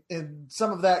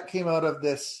some of that came out of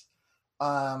this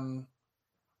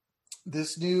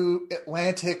this new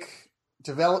Atlantic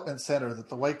Development Center that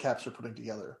the Whitecaps are putting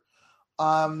together.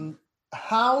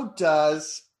 How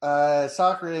does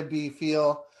Soccer MB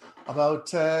feel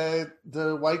about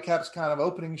the Whitecaps kind of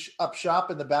opening up shop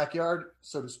in the backyard,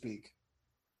 so to speak?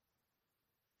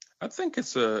 I think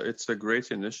it's a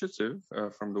great initiative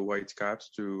from the Whitecaps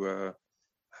to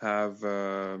have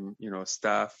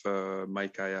staff,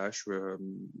 Mike Ayash,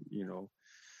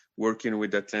 working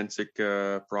with Atlantic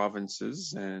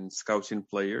provinces and scouting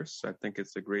players. I think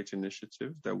it's a great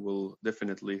initiative that will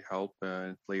definitely help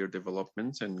player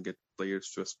development and get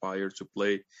players to aspire to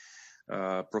play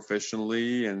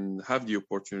professionally and have the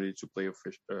opportunity to play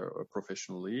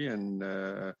professionally and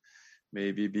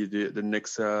maybe be the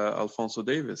next Alphonso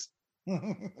Davies.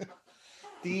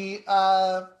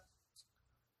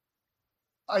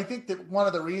 I think that one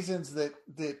of the reasons that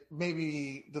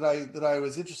I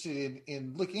was interested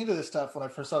in looking into this stuff when I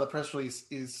first saw the press release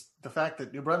is the fact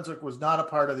that New Brunswick was not a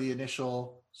part of the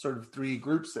initial sort of three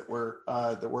groups that were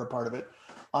a part of it.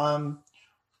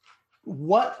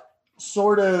 What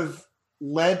sort of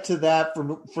led to that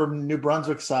from New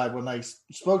Brunswick side? When I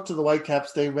spoke to the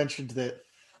Whitecaps, they mentioned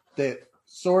that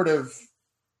sort of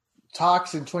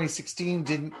talks in 2016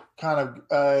 didn't kind of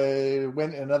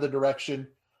went in another direction.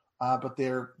 But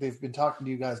they've been talking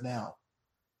to you guys now.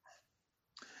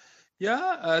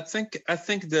 Yeah, I think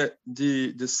that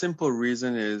the simple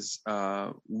reason is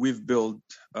we've built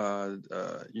a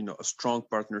strong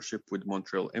partnership with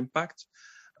Montreal Impact,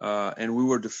 and we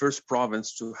were the first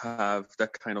province to have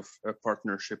that kind of a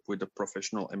partnership with a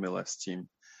professional MLS team.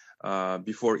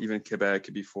 Before even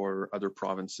Quebec, before other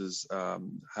provinces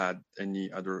had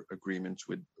any other agreements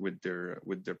with their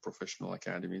professional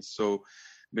academies. So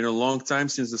been a long time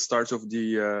since the start of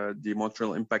the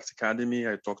Montreal Impact Academy.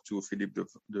 I talked to Philippe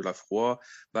Delafroy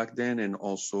back then, and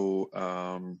also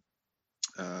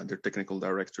their technical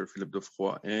director Philippe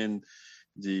Delafroy, and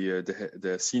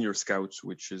the senior scout,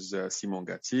 which is Simon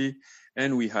Gatti,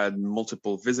 and we had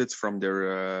multiple visits from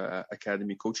their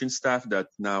academy coaching staff that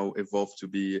now evolved to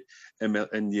be in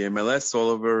the MLS all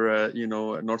over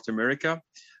North America.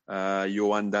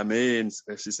 Johan Dame in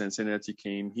FC Cincinnati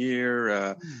came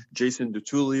here. Jason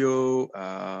DeTulio.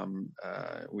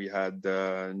 We had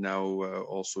now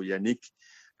also Yannick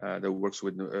that works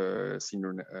with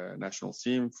senior national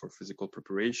team for physical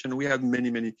preparation. We had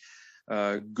many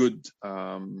good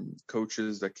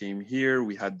coaches that came here.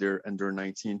 We had their under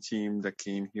 19 team that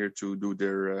came here to do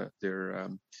their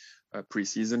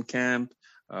preseason camp.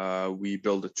 We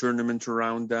built a tournament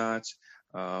around that.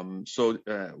 So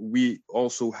we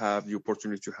also have the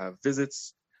opportunity to have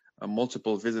visits,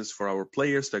 multiple visits for our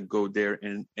players that go there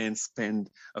and spend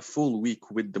a full week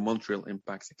with the Montreal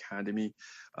Impact Academy.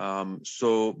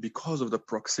 So because of the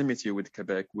proximity with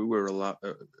Quebec, we were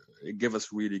it gave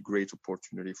us really great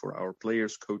opportunity for our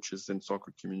players, coaches, and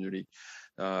soccer community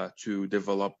to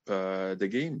develop the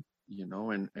game.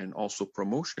 And also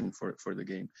promotion for the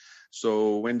game.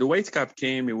 So when the Whitecap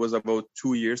came, it was about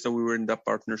 2 years that we were in that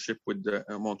partnership with the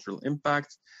Montreal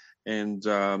Impact. And,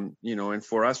 and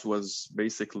for us was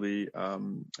basically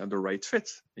the right fit,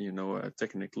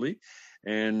 technically.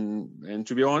 And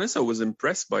to be honest, I was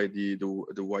impressed by the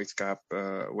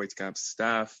Whitecap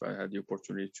staff. I had the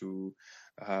opportunity to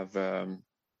have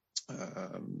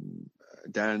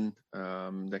Dan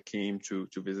that came to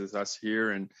visit us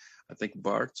here, and I think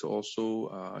Bart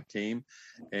also came,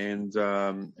 and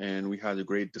we had a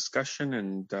great discussion.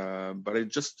 And but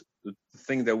the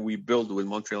thing that we built with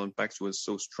Montreal Impact was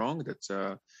so strong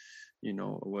that it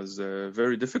was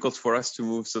very difficult for us to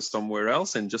move somewhere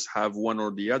else and just have one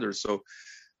or the other. So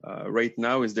right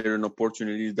now, is there an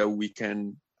opportunity that we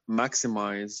can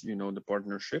maximize the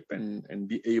partnership and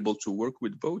be able to work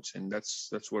with both, and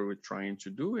that's what we're trying to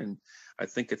do, and I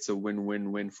think it's a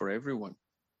win-win-win for everyone.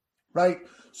 Right.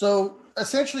 So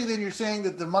essentially then you're saying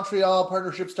that the Montreal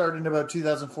partnership started in about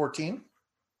 2014?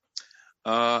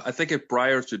 I think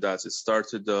prior to that, it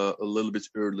started a little bit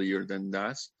earlier than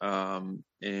that, and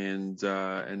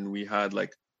we had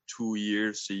like 2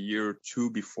 years, a year or two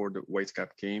before the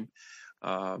Whitecap came. It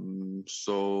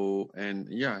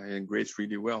went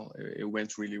really well. It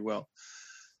went really well.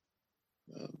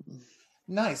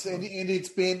 Nice. And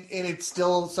it's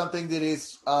still something that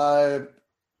is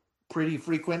pretty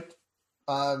frequent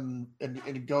and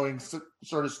going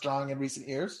sort of strong in recent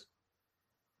years.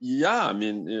 Yeah, I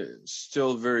mean,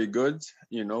 still very good.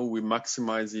 We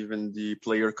maximize even the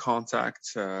player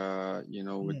contact,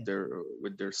 with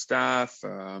their staff.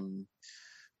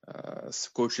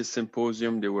 coaches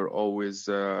symposium. They were always,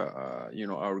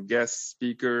 our guest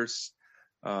speakers.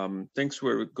 Things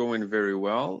were going very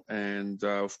well, and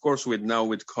of course, with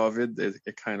COVID,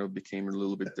 it kind of became a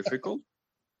little bit difficult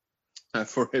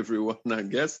for everyone, I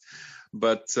guess.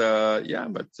 But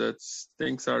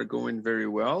things are going very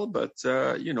well. But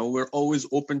we're always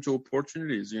open to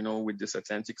opportunities. With this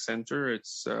Atlantic Center,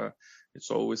 it's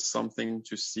always something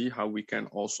to see how we can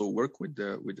also work with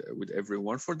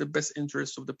everyone for the best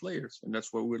interest of the players, and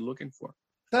that's what we're looking for.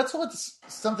 That's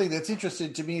something that's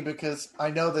interesting to me, because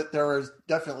I know that there is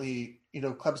definitely,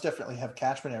 clubs definitely have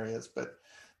catchment areas, but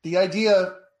the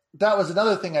idea, that was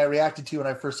another thing I reacted to when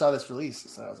I first saw this release.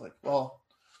 So I was like, well,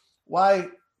 why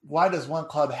does one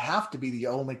club have to be the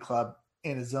only club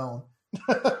in a zone?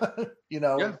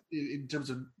 In terms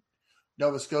of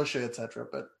Nova Scotia, etc.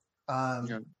 But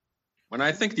when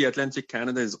I think the Atlantic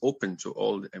Canada is open to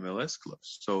all the MLS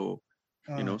clubs, so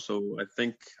so I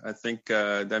think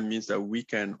that means that we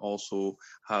can also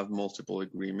have multiple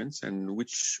agreements, and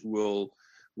which will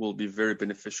be very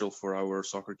beneficial for our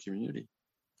soccer community.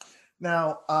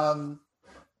 Now,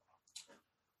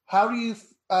 how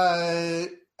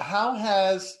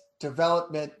has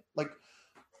development, like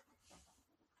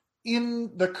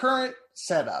in the current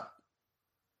setup,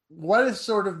 what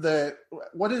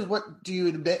do you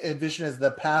envision as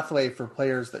the pathway for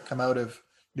players that come out of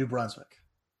New Brunswick?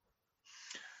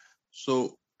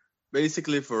 So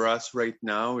basically for us right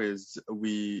now is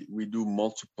we do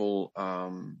multiple,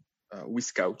 we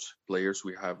scout players.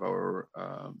 We have our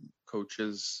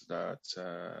coaches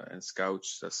and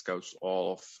scouts that scouts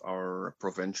all of our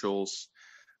provincials.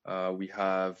 We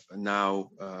have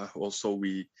now also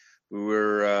we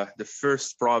were the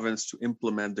first province to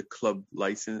implement the club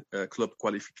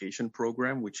qualification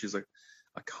program, which is a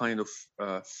kind of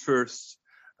first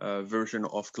version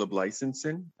of club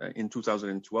licensing in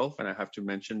 2012. And I have to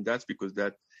mention that because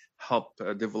that helped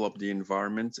develop the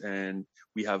environment, and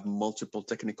we have multiple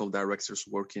technical directors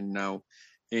working now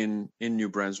in New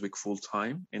Brunswick full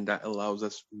time, and that allows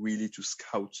us really to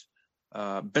scout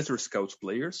better scout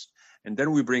players, and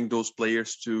then we bring those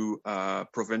players to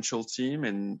provincial team,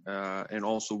 and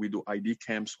also we do ID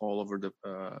camps all over the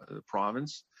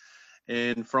province,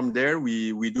 and from there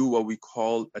we do what we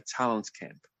call a talent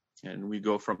camp, and we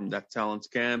go from that talent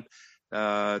camp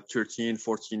 13,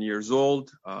 14 years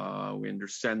old. We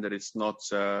understand that it's not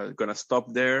going to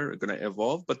stop there, going to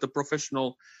evolve, but the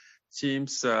professional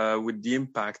teams with the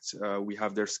impact, we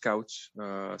have their scouts,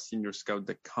 senior scout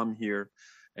that come here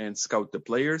and scout the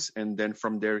players, and then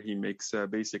from there he makes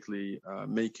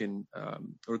making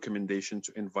recommendation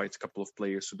to invite a couple of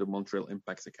players to the Montreal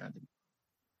Impact Academy.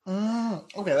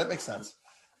 Okay, that makes sense.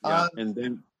 Yeah, and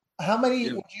then how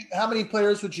many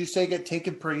players would you say get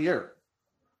taken per year?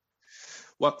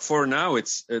 Well, for now,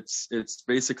 it's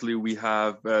basically we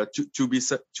have to be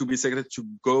selected to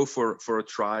go for a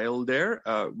trial there.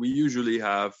 We usually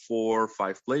have 4 or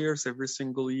 5 players every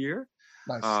single year.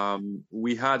 Nice.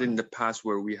 We had in the past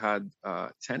where we had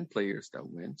 10 players that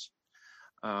went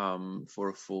for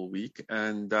a full week,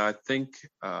 and I think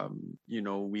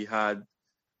we had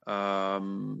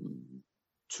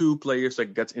 2 players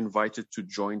that got invited to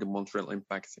join the Montreal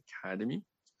Impact Academy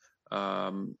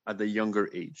at the younger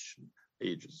ages.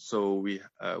 So we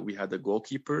had a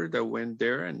goalkeeper that went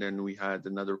there, and then we had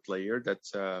another player that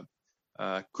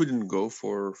couldn't go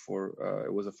for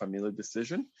it was a family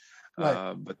decision,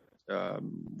 right. but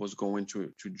was going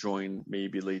to join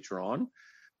maybe later on,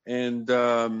 and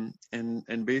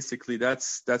basically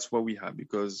that's what we have,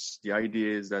 because the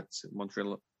idea is that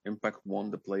Montreal Impact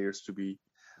want the players to be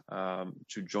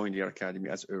to join the academy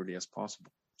as early as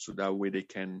possible, so that way they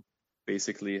can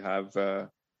basically have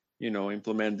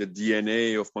implement the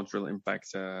DNA of Montreal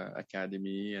Impact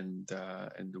Academy and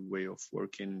the way of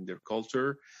working, their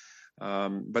culture.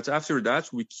 But after that,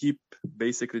 we keep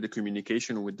basically the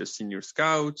communication with the senior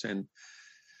scouts, and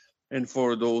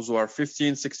for those who are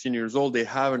 15, 16 years old, they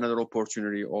have another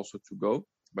opportunity also to go.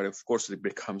 But of course, it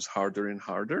becomes harder and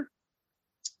harder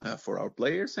for our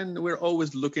players, and we're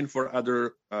always looking for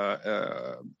other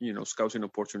scouting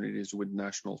opportunities with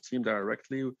national team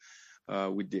directly.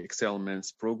 With the Excel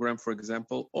Men's program, for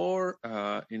example, or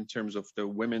in terms of the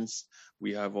women's,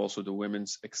 we have also the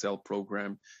women's Excel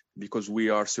program, because we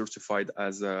are certified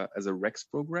as a REX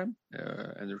program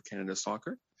under Canada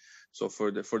Soccer. So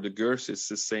for the girls, it's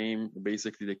the same.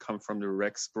 Basically, they come from the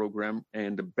REX program,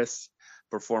 and the best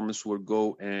performance will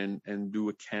go and do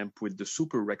a camp with the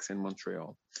Super REX in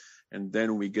Montreal. And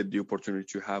then we get the opportunity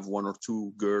to have 1 or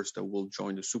 2 girls that will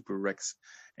join the Super REX.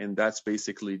 And that's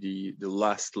basically the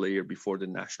last layer before the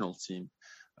national team,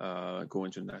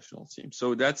 going to the national team.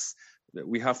 So that's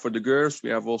we have for the girls, we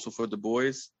have also for the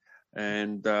boys.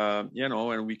 And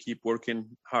and we keep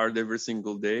working hard every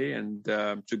single day, and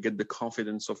to get the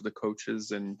confidence of the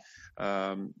coaches and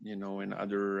and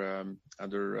other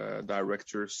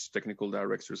directors, technical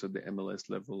directors at the MLS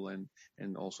level, and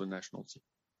also national team.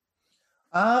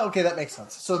 Okay, that makes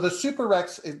sense. So the Super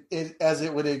Rex, as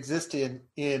it would exist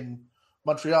in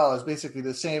Montreal, is basically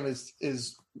the same as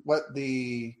what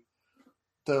the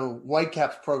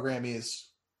Whitecaps program is.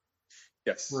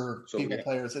 Yes, for female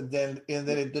players, and then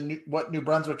what New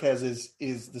Brunswick has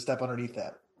is the step underneath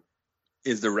that.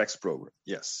 Is the Rex program?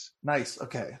 Yes. Nice.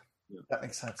 Okay, that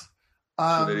makes sense.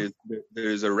 So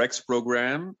there is a Rex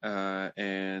program,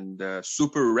 and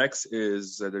Super Rex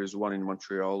is there's one in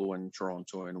Montreal, one in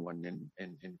Toronto, and one in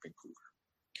Vancouver.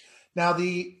 Now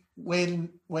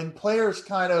when players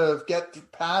kind of get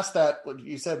past that, what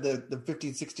you said, the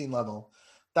 15-16 level,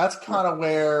 that's kind of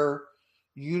where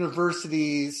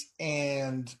universities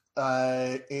and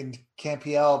in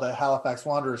CanPL, the Halifax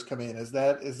Wanderers come in. Is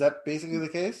that basically the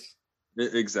case?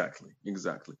 Exactly.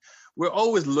 We're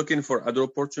always looking for other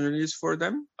opportunities for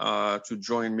them to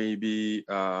join maybe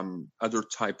other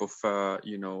type of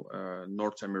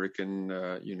North American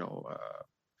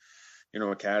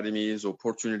academies,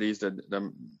 opportunities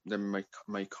that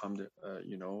might come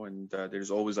and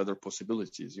there's always other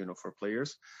possibilities for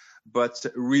players. But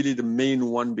really the main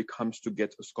one becomes to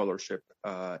get a scholarship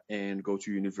and go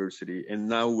to university. And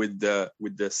now with the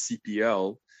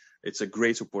CPL, it's a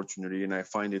great opportunity, and I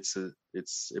find it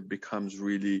becomes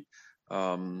really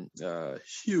a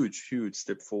huge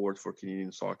step forward for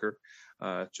Canadian soccer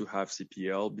to have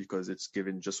CPL, because it's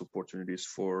given just opportunities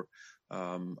for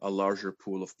a larger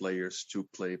pool of players to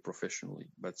play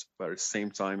professionally. But at the same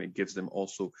time, it gives them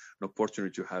also an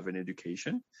opportunity to have an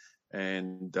education.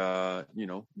 And,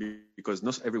 because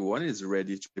not everyone is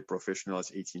ready to be professional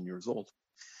at 18 years old.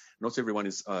 Not everyone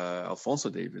is Alfonso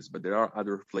Davies, but there are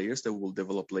other players that will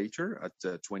develop later at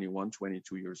 21,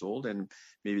 22 years old, and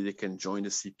maybe they can join the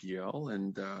CPL.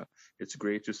 And it's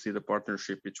great to see the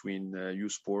partnership between U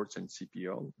Sports and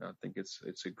CPL. I think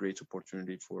it's a great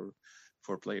opportunity for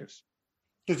players.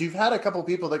 Because you've had a couple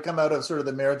people that come out of sort of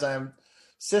the maritime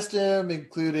system,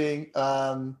 including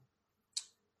Kwame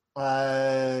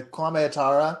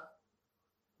Atara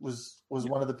was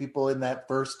one of the people in that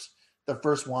the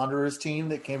first Wanderers team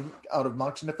that came out of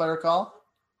Moncton, if I recall.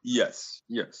 Yes.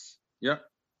 Yeah. So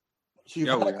you've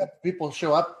had a couple people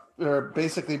show up or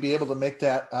basically be able to make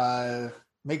that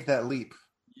leap.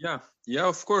 Yeah,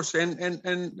 of course. And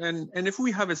if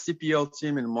we have a CPL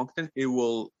team in Moncton, it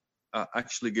will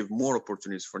actually give more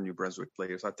opportunities for New Brunswick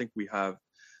players. I think we have,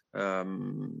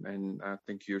 and I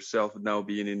think yourself now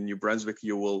being in New Brunswick,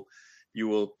 you will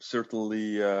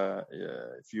certainly,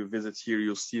 if you visit here,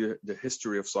 you'll see the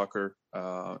history of soccer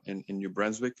in New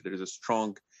Brunswick. There is a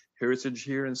strong heritage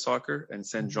here in soccer, and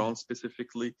St. John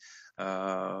specifically,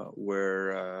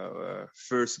 where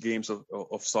first games of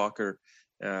soccer,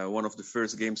 one of the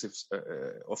first games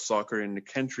of soccer in the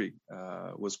country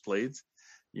was played,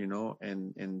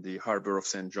 in the harbor of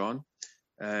St. John.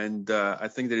 And I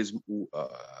think there is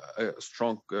a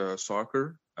strong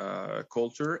soccer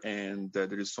culture, and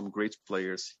there is some great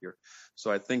players here.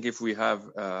 So I think if we have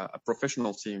a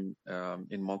professional team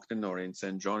in Moncton or in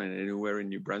St. John and anywhere in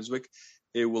New Brunswick,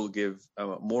 it will give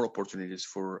more opportunities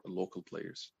for local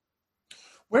players.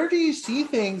 Where do you see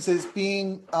things as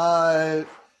being, or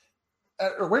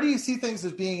where do you see things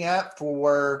as being at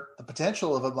for the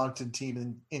potential of a Moncton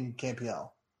team in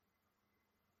CanPL?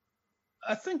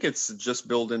 I think it's just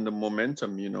building the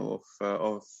momentum,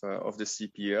 of the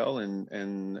CPL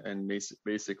and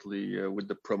basically with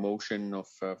the promotion of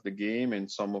the game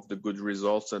and some of the good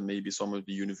results that maybe some of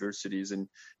the universities in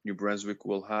New Brunswick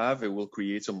will have. It will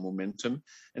create some momentum,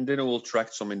 and then it will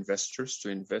attract some investors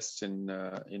to invest in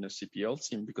a CPL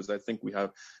team, because I think we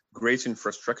have great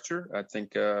infrastructure. I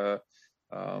think.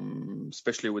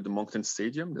 Especially with the Moncton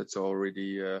Stadium that's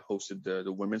already hosted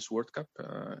the Women's World Cup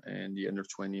and the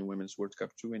Under-20 Women's World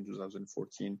Cup too in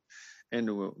 2014 and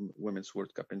the Women's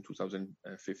World Cup in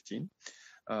 2015.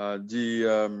 I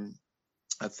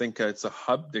think it's a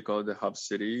hub, they call it the hub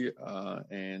city,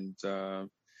 and there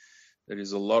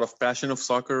is a lot of passion of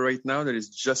soccer right now. There is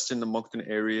just in the Moncton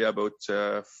area about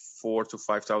 4,000 to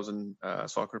 5,000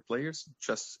 soccer players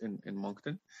just in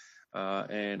Moncton.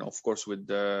 And of course, with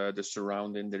the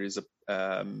surrounding, there is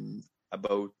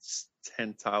about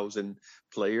 10,000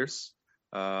 players.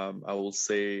 I will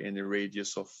say in a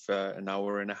radius of an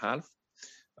hour and a half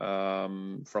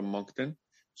from Moncton.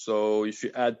 So if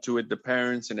you add to it the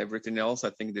parents and everything else, I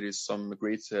think there is some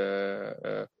great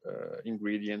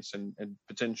ingredients and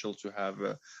potential to have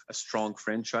a strong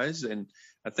franchise. And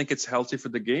I think it's healthy for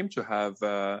the game to have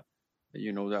that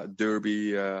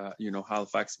derby,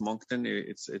 Halifax Moncton.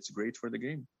 It's great for the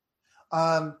game.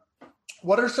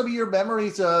 What are some of your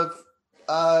memories of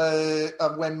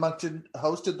when Moncton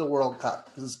hosted the World Cup?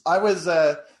 Because I was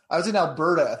in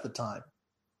Alberta at the time,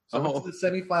 so I went to the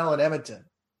semifinal in Edmonton.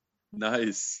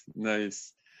 Nice. It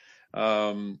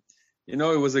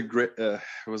was a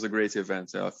great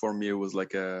event. For me, it was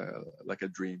like a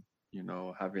dream.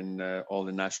 Having all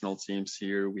the national teams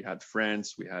here. We had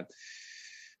France, we had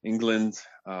England,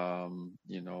 we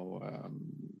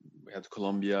had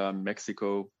Colombia,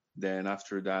 Mexico. Then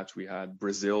after that, we had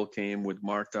Brazil came with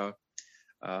Marta.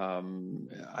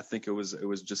 I think it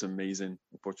was just amazing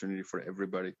opportunity for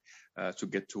everybody to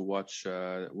get to watch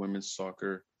women's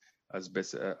soccer as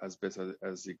best as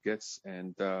it gets.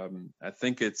 And I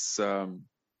think it's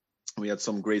we had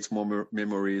some great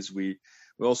memories. We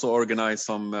also organized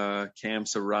some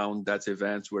camps around that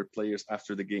event where players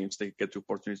after the games they get the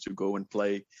opportunity to go and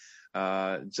play.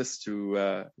 Just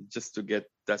to get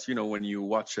that, when you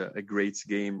watch a great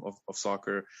game of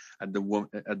soccer at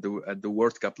the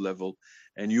World Cup level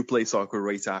and you play soccer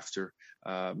right after,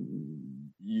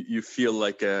 you feel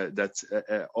like that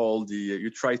you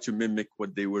try to mimic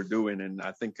what they were doing, and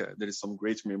I think there is some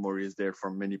great memories there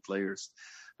from many players.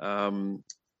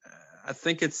 I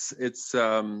think it's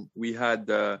we had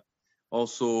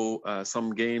also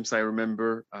some games I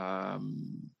remember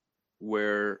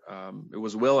where it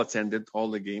was well attended.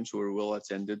 All the games were well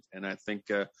attended, and I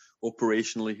think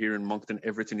operationally here in Moncton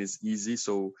everything is easy.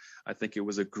 So I think it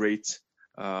was a great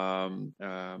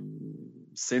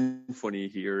symphony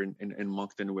here in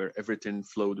Moncton where everything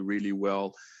flowed really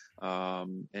well,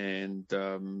 and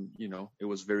it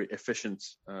was very efficient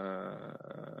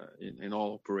in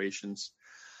all operations.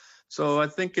 So I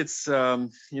think it's, I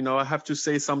have to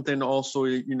say something also,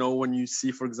 when you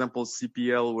see, for example,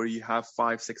 CPL, where you have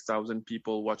 5,000-6,000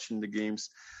 people watching the games.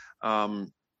 I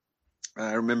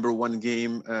remember one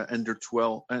game, under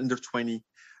 20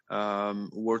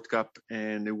 World Cup,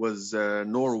 and it was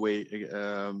Norway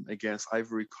against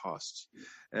Ivory Coast.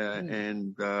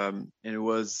 And it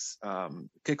was,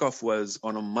 kickoff was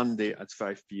on a Monday at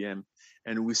 5 p.m.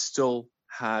 and we still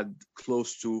had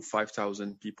close to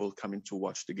 5,000 people coming to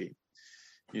watch the game.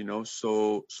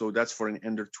 So that's for an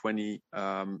under 20,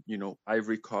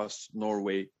 Ivory Coast,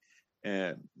 Norway.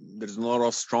 There's not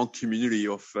a strong community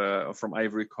of from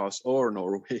Ivory Coast or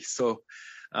Norway. So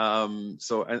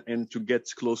to get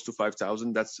close to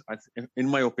 5,000, that's, in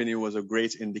my opinion, was a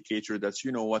great indicator that,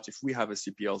 if we have a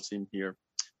CPL team here,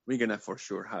 we're gonna for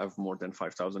sure have more than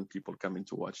 5,000 people coming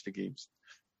to watch the games.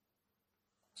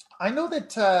 I know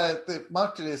that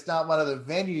Moncton is not one of the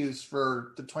venues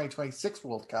for the 2026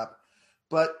 World Cup,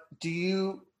 but do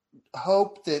you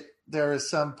hope that there is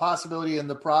some possibility in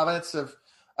the province of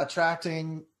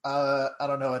attracting, a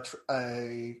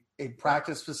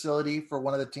practice facility for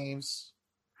one of the teams?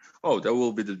 Oh, that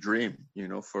will be the dream,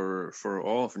 for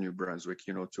all of New Brunswick,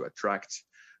 to attract,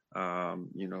 a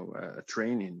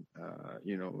training,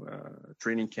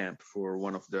 training camp for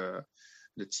one of the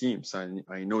teams.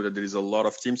 I know that there is a lot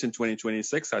of teams in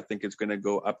 2026. I think it's going to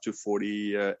go up to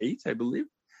 48, I believe.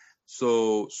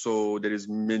 So there is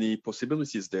many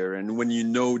possibilities there. And when you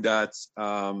know that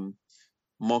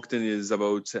Moncton is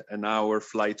about an hour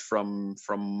flight from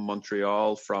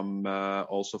Montreal,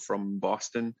 also from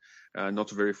Boston, not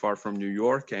very far from New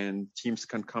York, and teams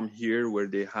can come here where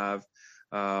they have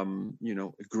a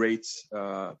great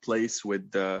place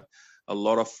with a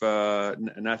lot of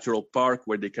natural park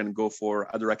where they can go for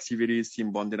other activities,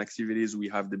 team bonding activities. We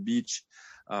have the beach,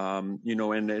 and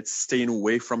it's staying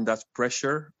away from that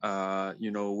pressure,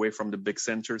 away from the big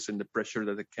centers and the pressure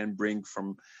that it can bring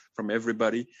from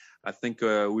everybody. I think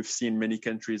we've seen many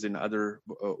countries in other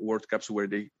World Cups where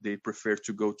they prefer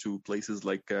to go to places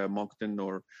like Moncton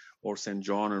or St.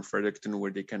 John or Fredericton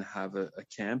where they can have a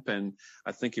camp, and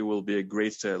I think it will be a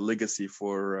great legacy of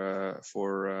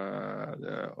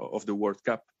the World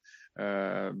Cup,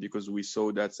 because we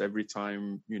saw that every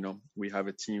time we have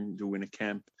a team doing a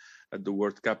camp at the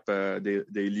World Cup, they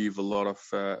leave a lot of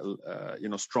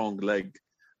strong leg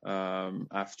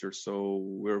after. So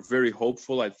we're very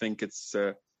hopeful. I think it's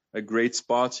a great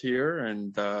spot here,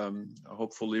 and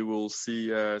hopefully we'll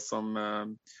see with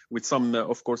some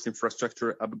of course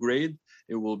infrastructure upgrade,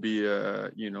 it will be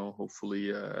hopefully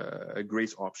a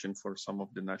great option for some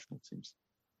of the national teams.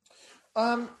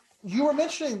 You were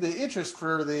mentioning the interest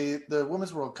for the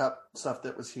Women's World Cup stuff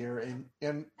that was here,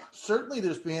 and certainly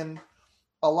there's been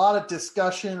a lot of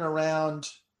discussion around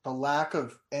the lack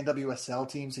of NWSL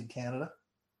teams in Canada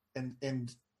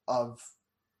and of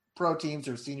pro teams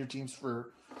or senior teams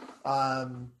for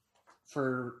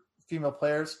female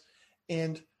players.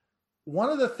 And one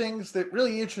of the things that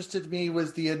really interested me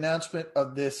was the announcement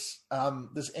of this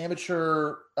this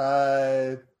amateur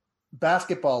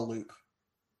basketball loop.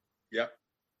 Yeah,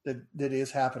 that is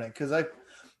happening, because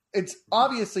it's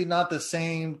obviously not the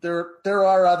same. There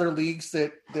are other leagues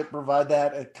that provide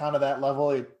that at kind of that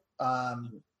level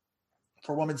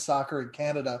for women's soccer in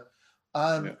Canada.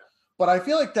 But I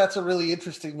feel like that's a really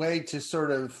interesting way to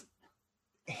sort of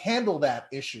handle that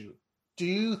issue. Do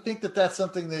you think that that's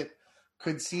something that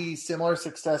could see similar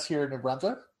success here in New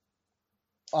Brunswick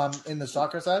in the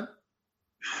soccer side?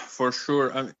 For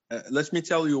sure. Let me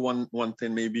tell you one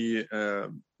thing. Maybe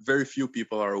very few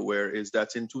people are aware is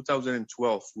that in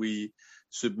 2012 we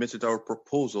submitted our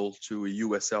proposal to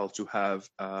USL to have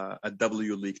a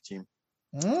W League team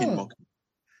in Moncton,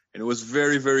 and it was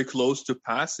very, very close to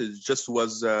pass. It just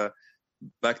was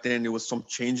back then. There was some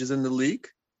changes in the league,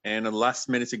 and at the last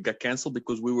minute it got canceled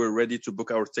because we were ready to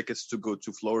book our tickets to go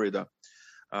to Florida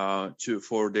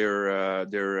for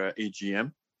their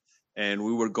AGM. And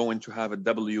we were going to have a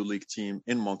W League team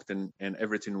in Moncton, and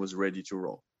everything was ready to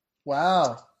roll.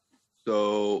 Wow.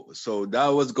 So that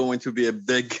was going to be a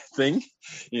big thing,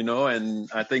 and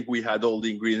I think we had all the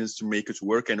ingredients to make it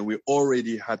work. And we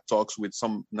already had talks with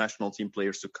some national team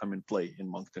players to come and play in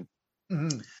Moncton.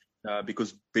 Mm-hmm.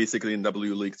 Because basically in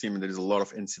W League team, there is a lot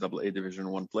of NCAA Division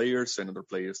I players and other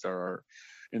players that are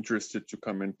interested to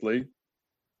come and play,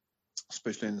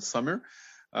 especially in the summer.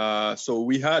 So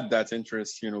we had that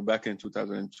interest, back in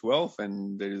 2012,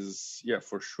 and there is,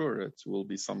 for sure, it will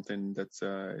be something that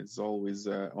is always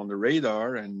on the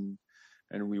radar, and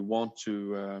we want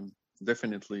to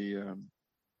definitely,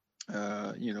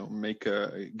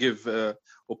 give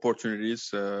opportunities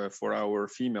for our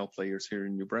female players here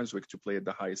in New Brunswick to play at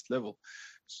the highest level.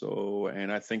 So, and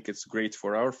I think it's great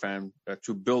for our fan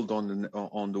to build on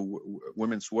the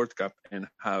Women's World Cup and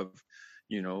have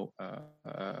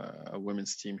a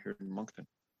women's team here in Moncton.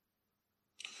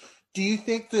 Do you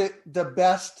think that the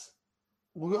best?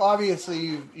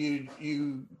 Obviously,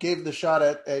 you gave the shot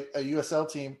at a USL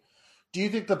team. Do you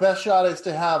think the best shot is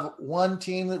to have one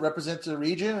team that represents a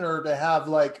region, or to have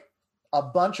like a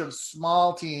bunch of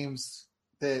small teams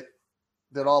that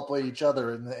all play each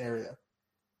other in the area?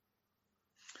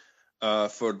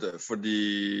 For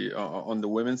the on the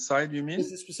women's side, you mean?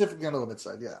 Specifically on the women's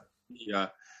side, yeah. Yeah.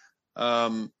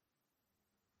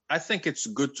 I think it's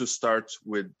good to start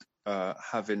with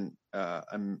having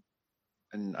an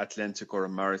Atlantic or a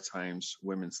Maritimes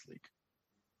women's league.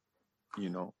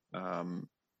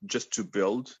 Just to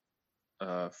build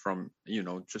a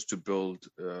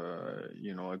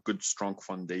good strong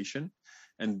foundation,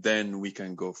 and then we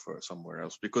can go for somewhere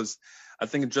else. Because I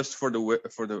think just for the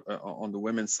on the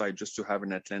women's side, just to have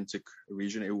an Atlantic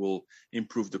region, it will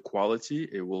improve the quality.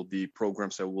 It will be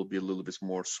programs that will be a little bit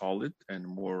more solid and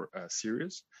more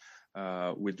serious,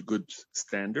 with good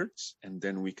standards, and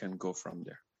then we can go from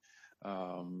there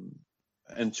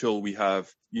until we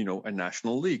have a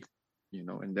national league.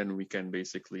 And then we can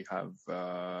basically have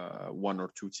one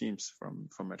or two teams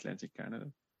from Atlantic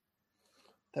Canada.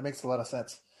 That makes a lot of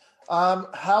sense.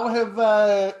 How have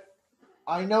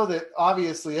I know that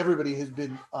obviously everybody has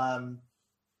been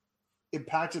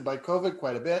impacted by COVID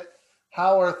quite a bit.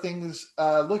 How are things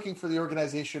looking for the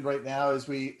organization right now as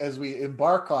we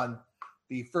embark on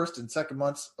the first and second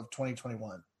months of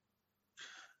 2021?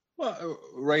 Well,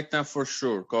 right now, for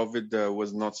sure, COVID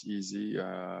was not easy.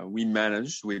 We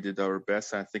managed. We did our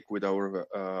best. I think with our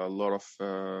lot of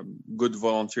good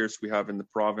volunteers we have in the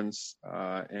province,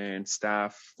 and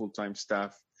staff, full-time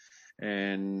staff,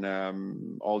 and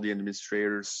all the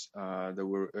administrators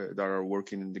that are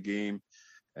working in the game,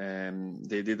 and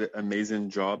they did an amazing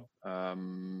job.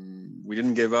 We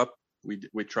didn't give up.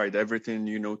 We tried everything,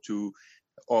 to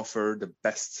offer the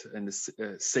best and the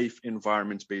safe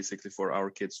environment basically for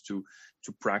our kids to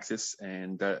practice,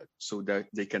 and so that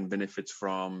they can benefit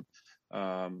from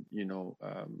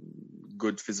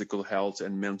good physical health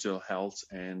and mental health,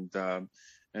 and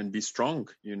be strong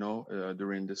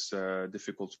during this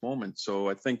difficult moment. So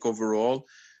I think overall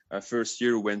first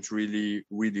year went really,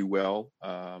 really well,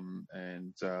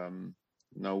 and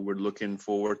now we're looking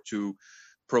forward to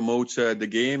promote the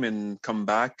game and come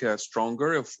back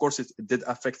stronger. Of course, it did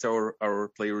affect our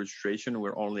player registration.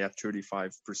 We're only at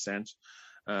 35%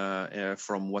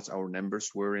 from what our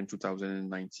numbers were in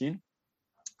 2019.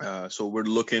 So we're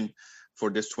looking for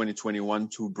this 2021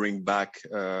 to bring back,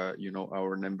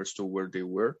 our numbers to where they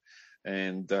were.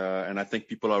 And I think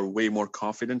people are way more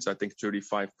confident. I think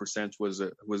 35% was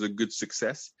a good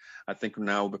success. I think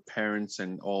now the parents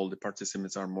and all the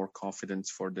participants are more confident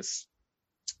for this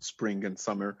spring and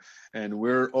summer, and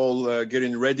we're all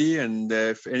getting ready. And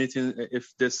if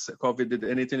this COVID did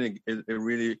anything, it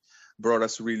really brought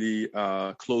us really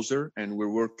closer, and we're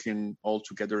working all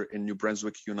together in New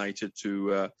Brunswick United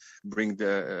to bring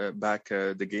back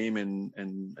the game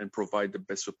and provide the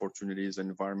best opportunities and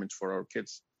environment for our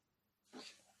kids.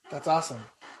 That's awesome.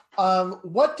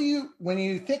 When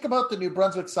you think about the New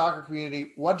Brunswick soccer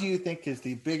community, what do you think is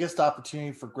the biggest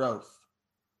opportunity for growth?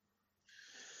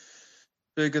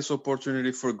 Biggest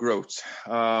opportunity for growth.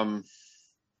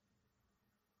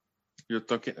 You're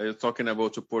talking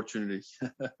about opportunity.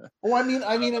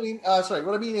 Oh, sorry.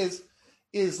 What I mean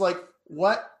is like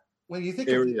when you think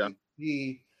area. of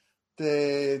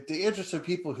the interest of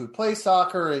people who play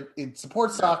soccer and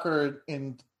support soccer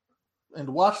and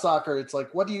watch soccer, it's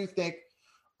like, what do you think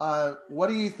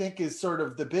is sort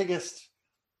of the biggest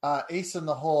ace in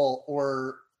the hole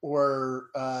or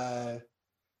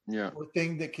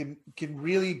thing that can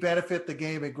really benefit the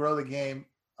game and grow the game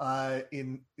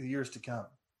in the years to come?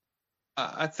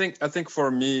 I think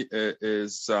for me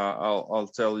is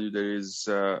I'll tell you, there is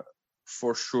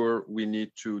for sure we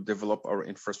need to develop our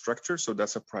infrastructure, so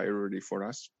that's a priority for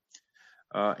us.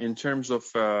 In terms of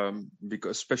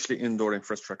because especially indoor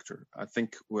infrastructure, I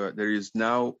think there is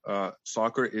now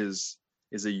soccer is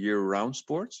a year-round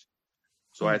sport,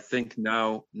 so I think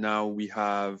now we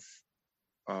have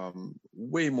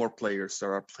way more players that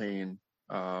are playing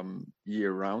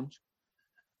year-round.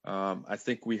 I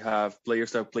think we have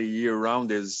players that play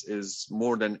year-round is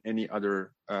more than any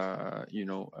other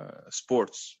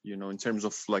sports, in terms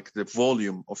of like the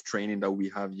volume of training that we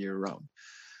have year-round.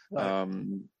 Right.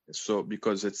 So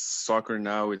because it's soccer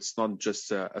now, it's not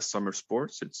just a summer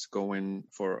sport; it's going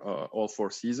for all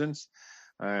 4 seasons.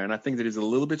 And I think there is a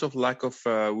little bit of lack of.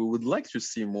 We would like to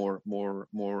see more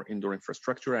indoor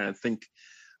infrastructure, and I think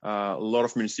a lot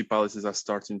of municipalities are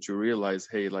starting to realize,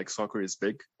 hey, like soccer is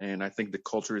big, and I think the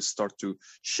culture is start to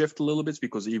shift a little bit,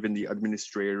 because even the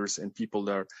administrators and people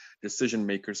that are decision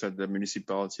makers at the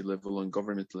municipality level and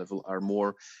government level are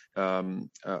more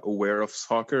aware of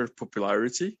soccer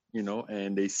popularity,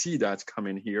 and they see that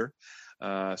coming here.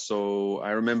 So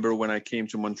I remember when I came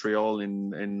to Montreal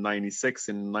in 96,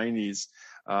 in the 90s,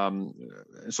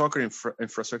 soccer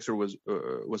infrastructure was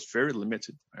very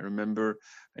limited. I remember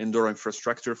indoor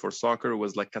infrastructure for soccer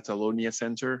was like Catalonia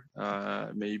Center,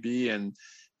 maybe, and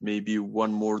maybe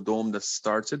one more dome that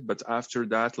started. But after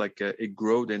that, it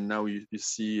grew, and now you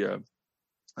see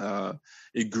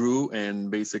it grew,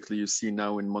 and basically you see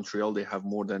now in Montreal they have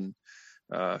more than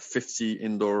 50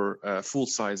 indoor,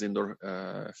 full-size indoor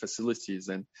facilities,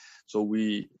 and so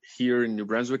we here in New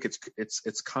Brunswick,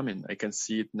 it's coming. I can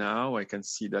see it now. I can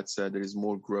see that there is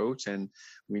more growth, and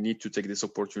we need to take this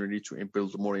opportunity to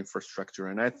build more infrastructure.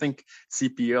 And I think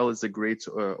CPL is a great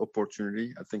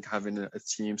opportunity. I think having a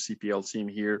CPL team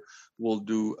here will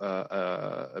do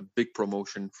a big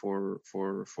promotion for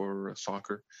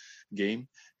soccer game.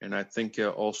 And I think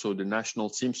also the national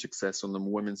team success on the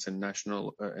women's and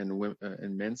national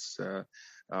and men's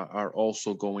are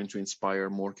also going to inspire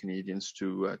more Canadians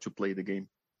to play the game.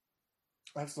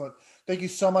 Excellent. Thank you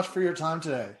so much for your time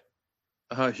today.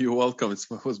 You're welcome. It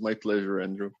was my pleasure,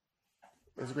 Andrew.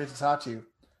 It was great to talk to you.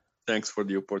 Thanks for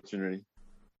the opportunity.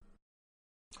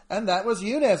 And that was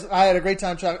Younes. I had a great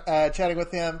time chatting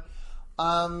with him.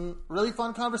 Really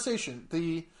fun conversation.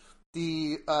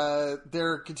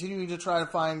 They're continuing to try to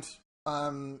find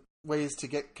ways to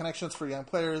get connections for young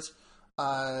players,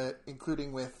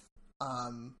 including with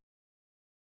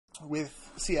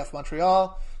CF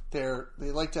Montreal.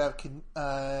 They like to have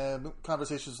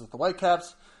conversations with the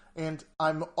Whitecaps, and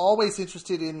I'm always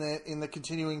interested in the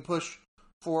continuing push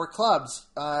for clubs.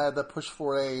 The push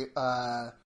for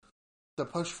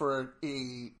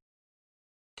a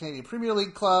Canadian Premier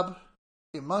League club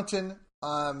in Moncton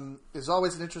is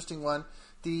always an interesting one.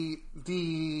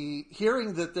 The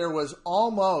hearing that there was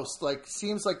almost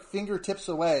seems like fingertips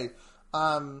away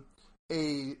a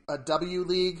W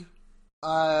League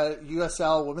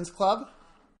USL women's club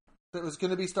that was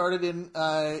going to be started in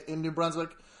New Brunswick,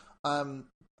 kind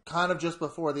of just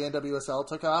before the NWSL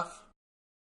took off.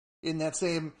 In that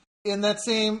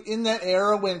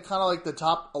era when kind of like the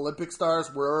top Olympic stars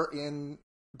were in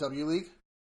W League.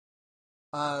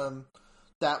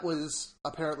 That was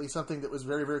apparently something that was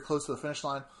very, very close to the finish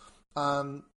line.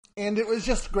 And it was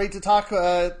just great to talk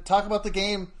about the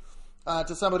game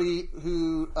to somebody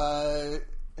who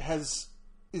is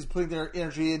putting their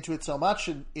energy into it so much,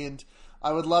 and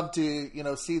I would love to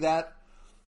see that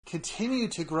continue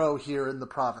to grow here in the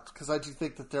province, because I do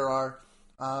think that there are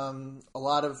a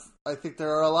lot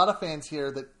of fans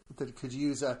here that could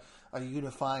use a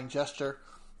unifying gesture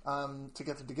to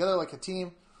get them together like a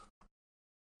team.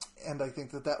 and I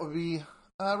think that would be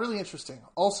really interesting.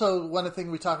 Also, one of the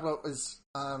things we talked about is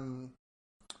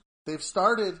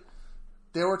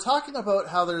they were talking about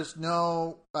how there's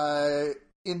no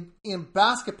in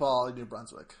basketball in New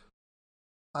Brunswick.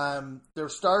 They're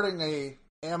starting a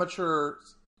amateur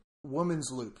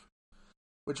women's loop,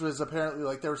 which was apparently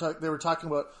like they were talking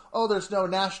about. Oh, there's no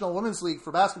national women's league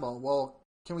for basketball. Well,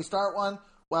 can we start one?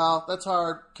 Well, that's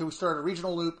hard. Can we start a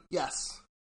regional loop? Yes.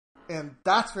 And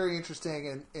that's very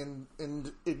interesting, and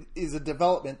it is a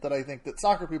development that I think that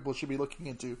soccer people should be looking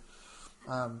into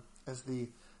as the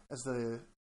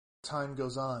time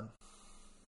goes on.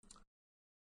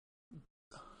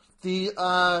 We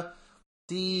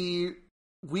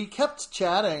kept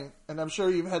chatting, and I'm sure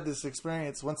you've had this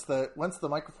experience once the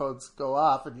microphones go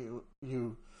off, and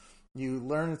you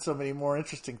learn so many more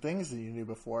interesting things than you knew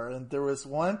before. And there was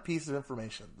one piece of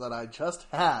information that I just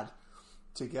had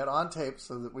to get on tape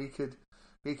so that we could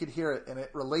hear it, and it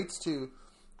relates to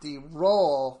the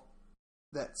role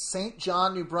that St.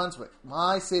 John, New Brunswick,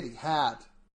 my city, had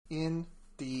in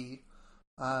the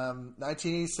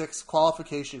 1986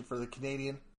 qualification for the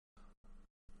Canadian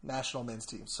national men's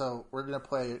team. So we're going to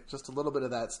play just a little bit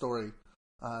of that story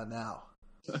now.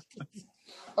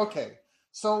 Okay,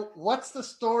 so what's the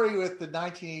story with the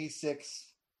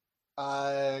 1986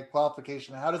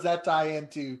 qualification? How does that tie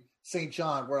into St.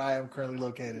 John, where I am currently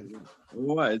located?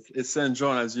 Well, it's St.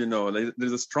 John, as you know.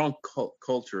 There's a strong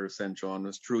culture of St. John.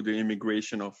 It's through the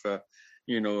immigration of,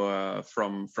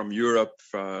 from Europe,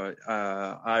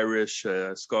 Irish,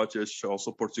 Scottish,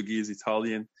 also Portuguese,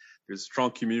 Italian. There's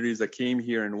strong communities that came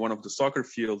here, and one of the soccer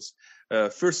fields,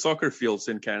 first soccer fields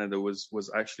in Canada was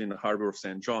actually in the harbor of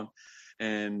St. John.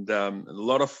 And a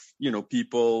lot of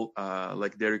people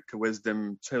like Derek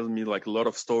Wisdom tell me like a lot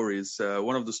of stories.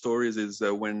 One of the stories is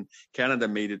when Canada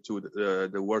made it to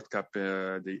the World Cup,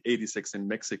 the '86 in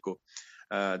Mexico.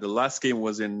 The last game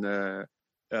was in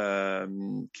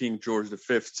King George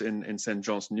V in St.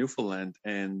 John's, Newfoundland,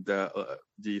 and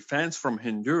the fans from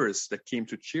Honduras that came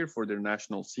to cheer for their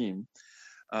national team.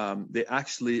 They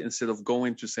actually, instead of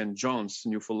going to St. John's,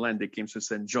 Newfoundland, they came to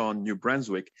St. John, New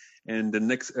Brunswick, and the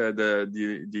next, they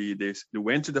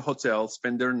went to the hotel,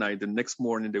 spent their night. The next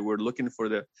morning, they were looking for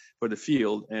the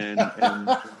field, and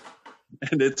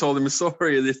and they told him,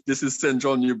 "Sorry, this is St.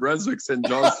 John, New Brunswick, St.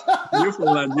 John's,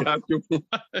 Newfoundland. You have to play."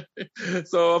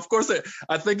 So, of course,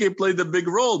 I think he played a big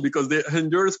role because the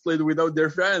Honduras played without their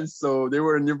fans, so they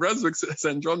were in New Brunswick,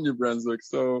 St. John, New Brunswick.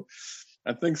 So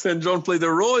I think St. John played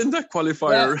a role in that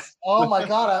qualifier. Yes. Oh my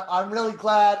God! I'm really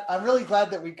glad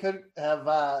that we could have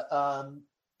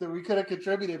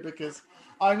contributed, because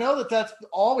I know that that's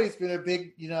always been a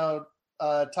big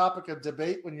topic of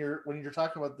debate when you're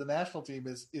talking about the national team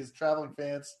is traveling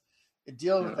fans and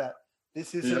dealing with that.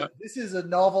 This is a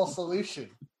novel solution.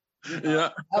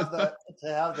 To have the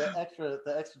extra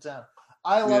time.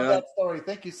 I love that story.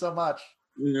 Thank you so much.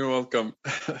 You're welcome.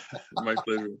 My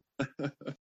pleasure.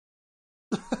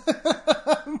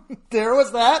 There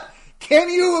was that. Can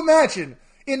you imagine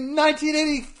in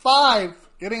 1985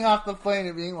 getting off the plane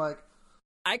and being like,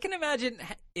 I can imagine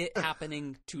it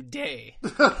happening today.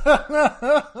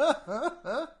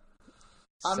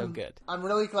 So good. I'm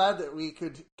really glad that we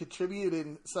could contribute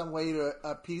in some way to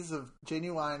a piece of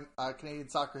genuine Canadian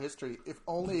soccer history, if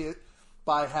only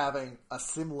by having a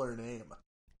similar name.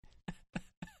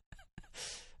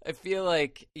 I feel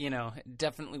like, it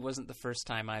definitely wasn't the first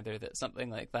time either that something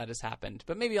like that has happened,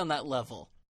 but maybe on that level.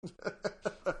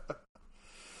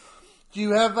 Do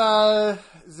you have?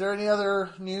 Is there any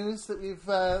other news that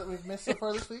we've missed so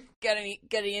far this week? Got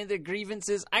any other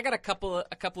grievances? I got a couple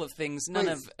of things, none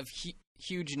of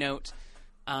huge note.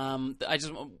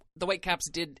 The Whitecaps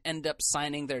did end up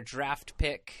signing their draft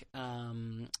pick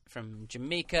from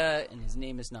Jamaica, and his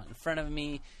name is not in front of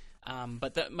me.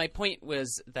 But my point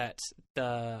was that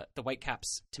the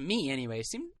Whitecaps, to me anyway,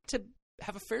 seem to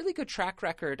have a fairly good track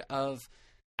record of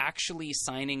actually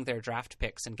signing their draft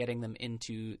picks and getting them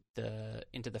into the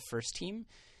first team,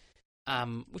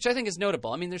 which I think is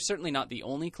notable. I mean, they're certainly not the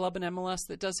only club in MLS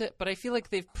that does it, but I feel like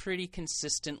they've pretty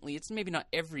consistently, it's maybe not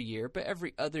every year, but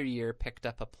every other year picked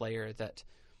up a player that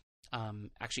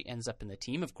actually ends up in the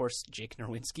team. Of course, Jake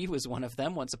Nerwinski was one of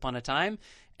them once upon a time,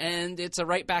 and it's a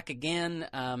right back again.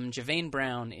 Javane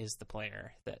Brown is the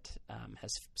player that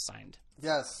has signed.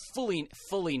 Yes,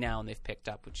 fully now, and they've picked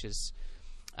up, which is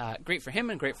great for him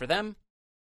and great for them.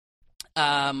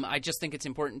 I just think it's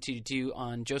important to do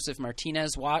on Joseph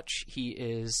Martinez watch. He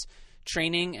is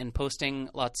training and posting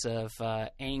lots of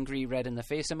angry red in the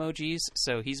face emojis,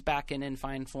 so he's back in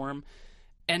fine form.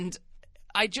 And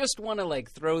I just want to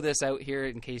throw this out here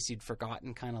in case you'd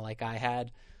forgotten, kind of like I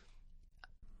had.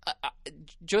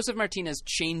 Joseph Martinez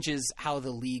changes how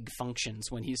the league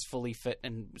functions when he's fully fit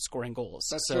and scoring goals.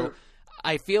 That's so true.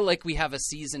 I feel like we have a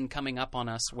season coming up on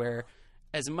us where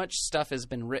as much stuff has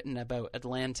been written about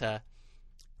Atlanta,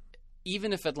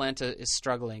 even if Atlanta is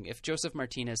struggling, if Joseph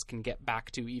Martinez can get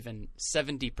back to even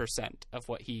 70% of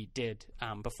what he did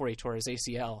before he tore his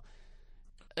ACL,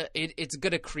 it's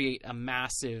going to create a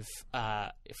massive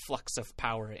flux of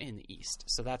power in the East.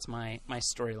 So that's my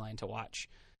storyline to watch.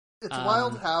 It's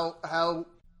wild how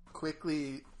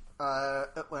quickly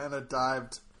Atlanta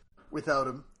dived without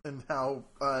him, and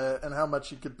how much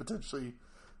he could potentially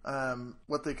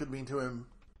what they could mean to him,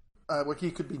 what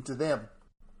he could mean to them.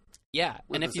 Yeah,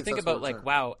 and if you think about return.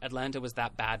 wow, Atlanta was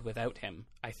that bad without him,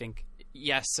 I think,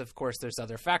 yes, of course, there's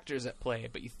other factors at play,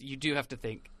 but you do have to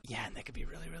think, yeah, and they could be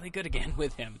really, really good again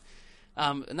with him.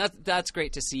 And that's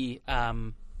great to see.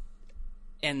 And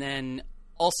then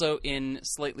also in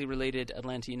slightly related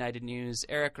Atlanta United news,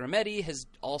 Eric Remedi has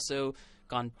also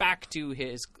gone back to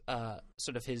his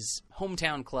sort of his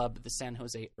hometown club, the San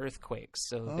Jose Earthquakes.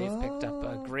 So they've picked up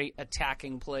a great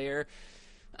attacking player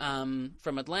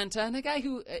from Atlanta, and a guy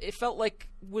who it felt like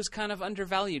was kind of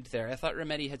undervalued there. I thought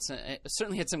Remedi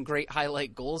certainly had some great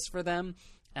highlight goals for them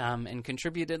and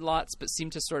contributed lots, but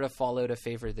seemed to sort of fall out of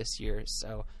favor this year.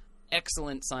 So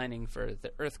excellent signing for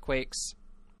the Earthquakes.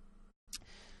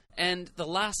 And the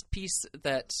last piece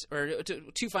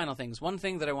two final things. One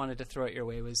thing that I wanted to throw at your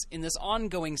way was in this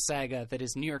ongoing saga that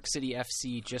is New York City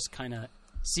FC just kind of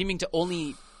seeming to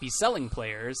only be selling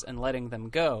players and letting them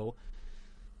go.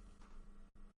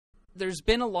 There's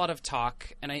been a lot of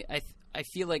talk, and I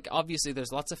feel like obviously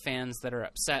there's lots of fans that are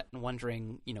upset and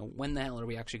wondering, when the hell are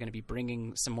we actually going to be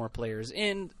bringing some more players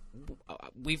in?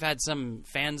 We've had some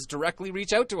fans directly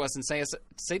reach out to us and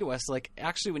say to us, like,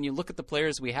 actually, when you look at the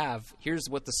players we have, here's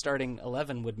what the starting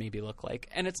 11 would maybe look like,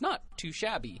 and it's not too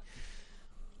shabby.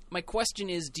 My question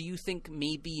is, do you think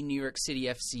maybe New York City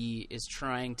FC is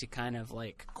trying to kind of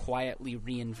like quietly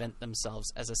reinvent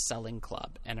themselves as a selling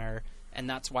club, and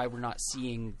that's why we're not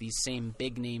seeing these same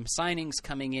big name signings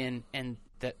coming in, and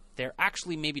that they're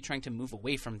actually maybe trying to move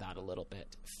away from that a little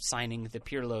bit, signing the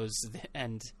Pirlos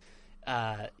and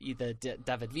the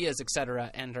David Villas, etc.,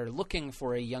 and are looking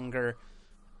for a younger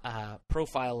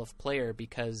profile of player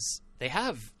because they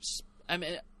have. I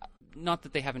mean, not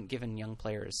that they haven't given young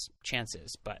players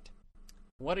chances, but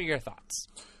what are your thoughts?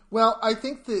 Well, I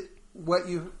think that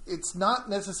it's not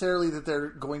necessarily that they're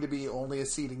going to be only a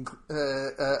selling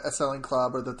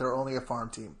club, or that they're only a farm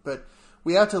team, but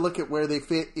we have to look at where they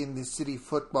fit in the city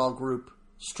football group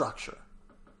structure.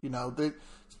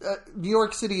 New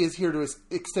York City is here to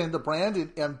extend the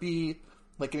brand and be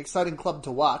like an exciting club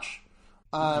to watch.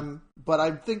 But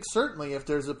I think certainly if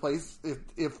there's a place,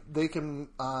 if they can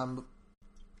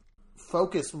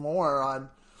focus more on,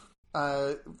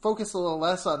 focus a little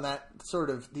less on that sort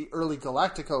of the early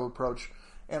Galactico approach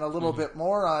and a little bit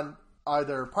more on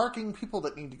either parking people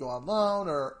that need to go on loan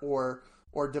or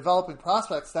developing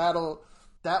prospects, that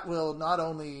will not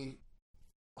only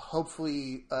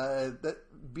hopefully that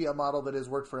be a model that has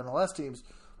worked for MLS teams,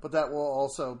 but that will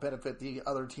also benefit the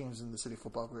other teams in the city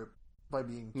football group by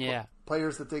being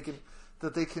players that they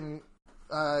can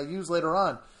use later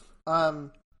on.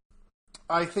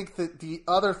 I think that the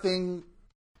other thing,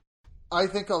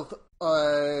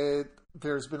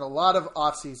 there's been a lot of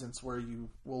off seasons where you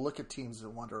will look at teams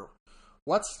and wonder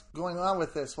what's going on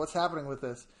with this, what's happening with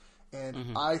this.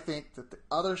 And I think that the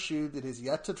other shoe that is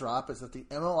yet to drop is that the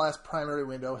MLS primary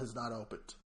window has not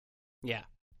opened. Yeah.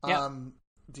 That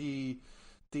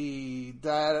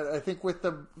I think with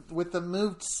the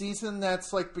moved season,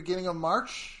 that's like beginning of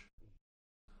March,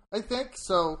 I think.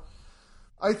 So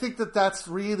I think that that's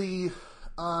really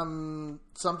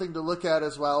something to look at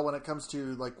as well when it comes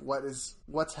to like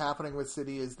what's happening with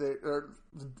City.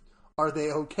 Are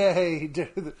they okay?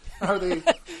 Are they?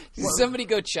 Did somebody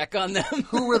go check on them?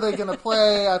 Who were they going to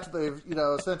play after they've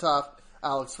sent off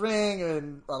Alex Ring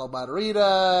and Ronald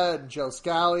Matarrita and Joe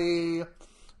Scally?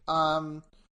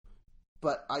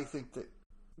 But I think that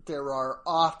there are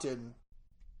often,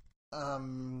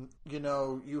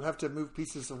 you have to move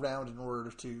pieces around in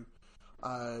order to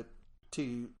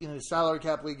in a salary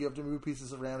cap league, you have to move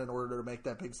pieces around in order to make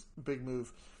that big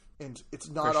move, and it's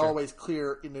not always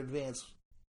clear in advance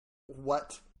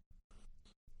what.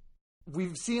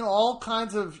 We've seen all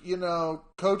kinds of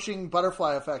coaching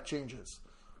butterfly effect changes,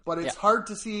 but it's hard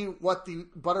to see what the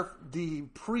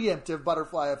preemptive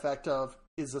butterfly effect of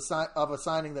a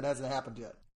signing that hasn't happened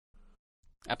yet.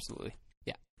 Absolutely.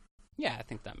 Yeah, I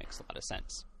think that makes a lot of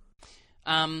sense.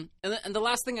 And the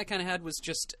last thing I kind of had was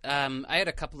just I had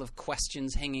a couple of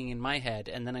questions hanging in my head,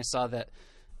 and then I saw that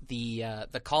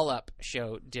the Call Up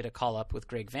show did a call up with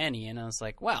Greg Vanney, and I was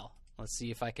like, well, let's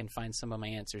see if I can find some of my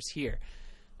answers here.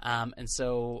 And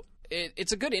so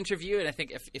it's a good interview, and I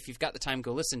think if you've got the time,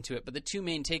 go listen to it. But the two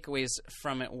main takeaways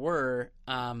from it were,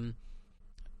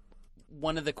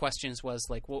 one of the questions was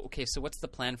like, well, okay, so what's the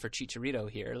plan for Chicharito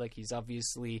here? Like, he's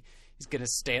going to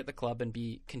stay at the club and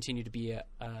continue to be a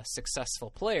successful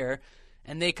player.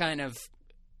 And they kind of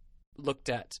looked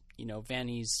at,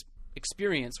 Vanney's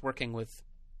experience working with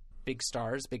big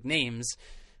stars, big names,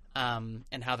 and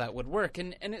how that would work.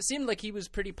 And it seemed like he was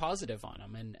pretty positive on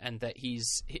him, and that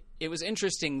it was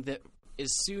interesting that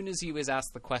as soon as he was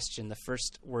asked the question, the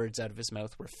first words out of his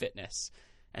mouth were fitness,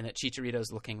 and that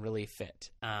Chicharito's looking really fit.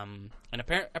 And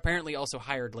apparently also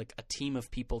hired like a team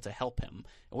of people to help him.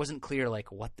 It wasn't clear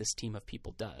like what this team of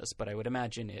people does, but I would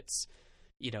imagine it's,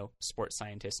 sports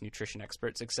scientists, nutrition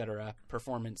experts, etc.,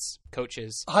 performance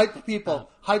coaches. Hype people.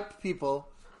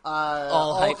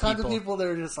 All hype kinds people. of people that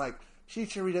are just like,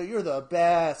 Chicharito, you're the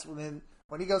best. When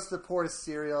he goes to pour his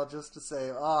cereal just to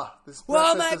say, this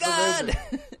Oh breakfast my is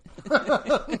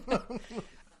God! amazing.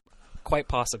 Quite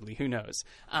possibly, who knows?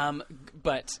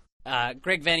 But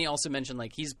Greg Vanney also mentioned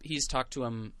like he's talked to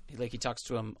him, like he talks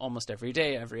to him almost every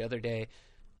day, every other day,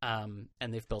 and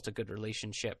they've built a good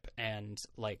relationship, and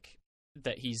like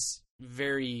that he's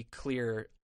very clear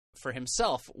for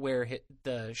himself where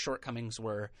the shortcomings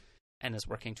were, and is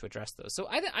working to address those. So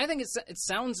I think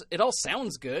it all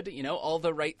sounds good. All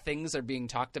the right things are being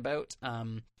talked about.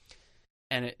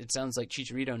 And it sounds like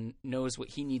Chicharito knows what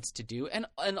he needs to do. And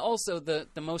also the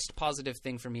most positive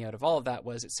thing for me out of all of that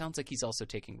was it sounds like he's also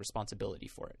taking responsibility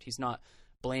for it. He's not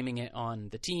blaming it on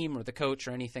the team or the coach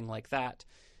or anything like that.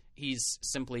 He's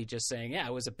simply just saying, yeah,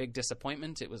 it was a big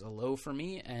disappointment. It was a low for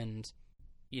me. And,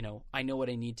 I know what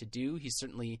I need to do.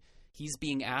 He's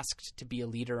being asked to be a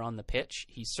leader on the pitch.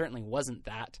 He certainly wasn't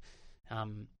that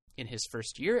in his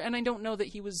first year. And I don't know that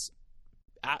he was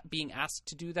being asked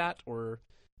to do that or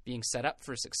being set up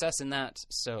for success in that.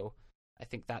 So I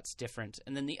think that's different.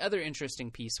 And then the other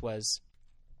interesting piece was,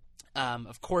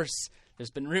 of course,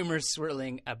 there's been rumors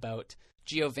swirling about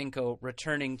Giovinco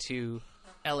returning to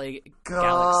LA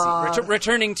Galaxy,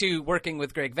 returning to working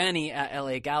with Greg Vanney at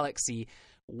LA Galaxy,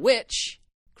 which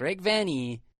Greg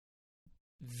Vanney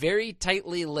very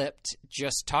tightly lipped,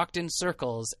 just talked in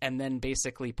circles, and then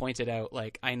basically pointed out,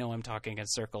 like, I know I'm talking in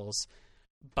circles,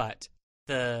 but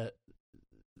the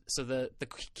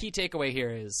key takeaway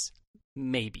here is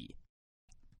maybe.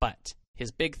 But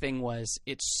his big thing was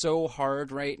it's so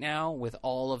hard right now with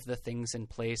all of the things in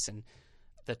place and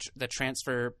the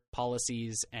transfer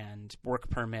policies and work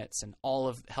permits and all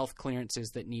of health clearances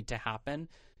that need to happen.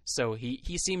 So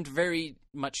he seemed very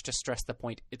much to stress the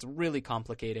point. It's really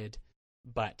complicated,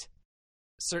 but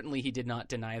certainly he did not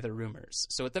deny the rumors.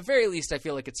 So at the very least, I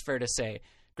feel like it's fair to say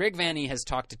Greg Vanney has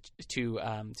talked to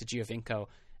Giovinco,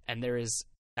 and there is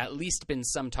at least been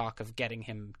some talk of getting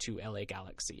him to LA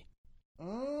Galaxy.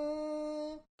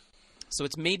 So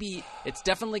it's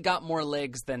definitely got more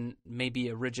legs than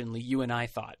maybe originally you and I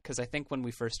thought. Because I think when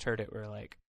we first heard it, we were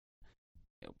like,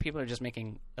 people are just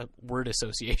making a word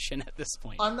association at this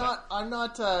point. I'm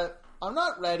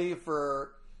not ready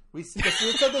for. We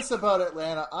said this about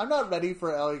Atlanta. I'm not ready for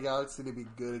LA Galaxy to be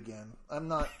good again. I'm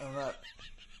not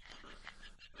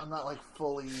like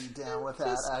fully down with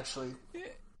that, actually.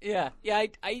 Yeah.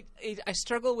 I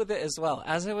struggle with it as well.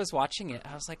 As I was watching it,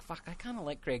 I was like, "Fuck, I kind of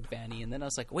like Greg Vanney," and then I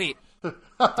was like, "Wait, do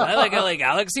I like LA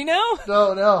Galaxy now?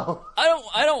 No.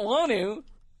 I don't want to.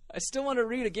 I still want to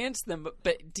root against them,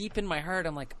 but deep in my heart,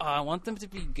 I'm like, oh, I want them to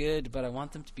be good, but I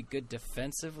want them to be good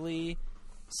defensively,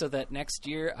 so that next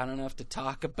year I don't have to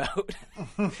talk about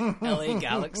LA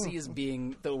Galaxy as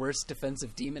being the worst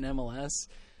defensive team in MLS."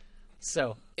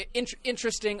 So,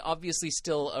 interesting, obviously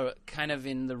still kind of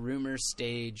in the rumor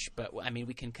stage, but I mean,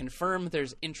 we can confirm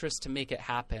there's interest to make it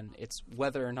happen. It's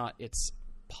whether or not it's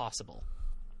possible.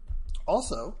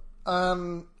 Also,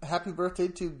 happy birthday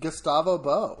to Gustavo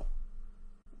Bo.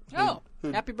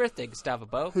 Happy birthday, Gustavo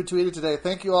Bo. Who tweeted today,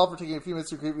 "Thank you all for taking a few minutes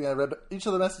to greet me. I read each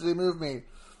of the messages they moved me.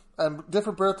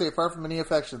 Different birthday, far from many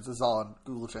affections," is all on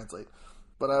Google Translate.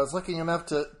 But I was lucky enough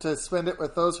to spend it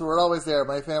with those who were always there,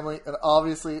 my family, and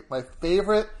obviously my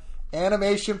favorite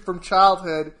animation from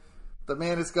childhood. The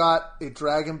man has got a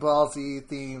Dragon Ball Z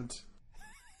themed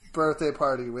birthday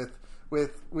party with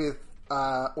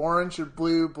orange and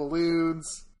blue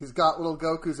balloons. He's got little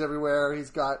Gokus everywhere.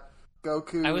 He's got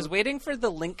Goku. I was waiting for the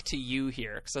link to you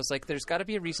here because I was like, "There's got to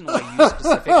be a reason why you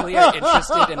specifically are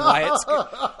interested in why it's."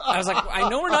 I was like, "I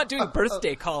know we're not doing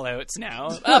birthday call-outs now."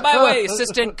 By the way,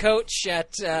 assistant coach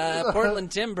at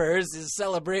Portland Timbers is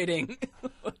celebrating.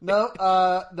 No,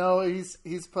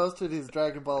 he's posted his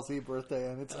Dragon Ball Z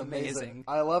birthday, and it's amazing.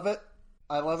 I love it.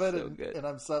 So and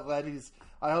I'm so glad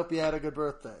I hope he had a good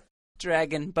birthday.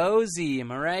 Dragon Ball Z, am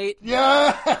I right?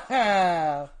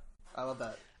 Yeah, I love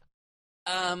that.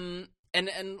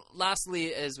 And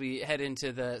lastly, as we head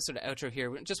into the sort of outro here,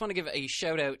 we just want to give a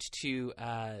shout out to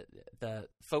the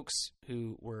folks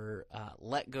who were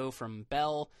let go from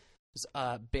Bell. It was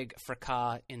a big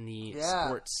fracas in the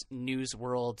sports news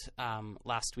world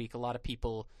last week. A lot of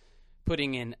people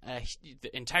putting in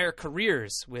the entire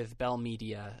careers with Bell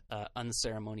Media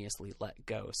unceremoniously let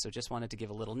go. So just wanted to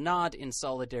give a little nod in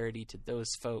solidarity to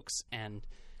those folks and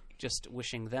just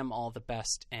wishing them all the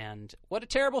best. And what a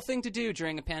terrible thing to do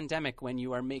during a pandemic when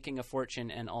you are making a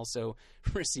fortune and also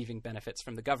receiving benefits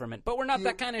from the government. But we're not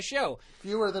that kind of show.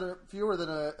 Fewer days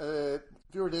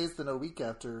than a week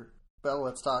after Bell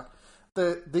Let's Talk.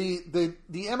 The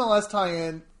MLS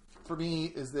tie-in for me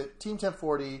is that Team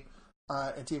 1040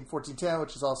 and Team 1410,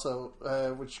 which is also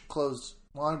which closed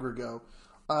longer ago,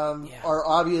 are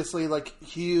obviously like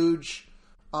huge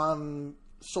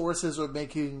sources of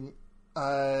making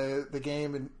the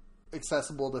game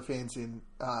accessible to fans in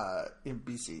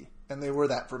BC, and they were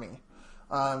that for me.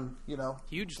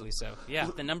 Hugely so. Yeah,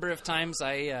 the number of times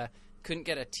I couldn't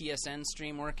get a TSN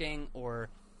stream working, or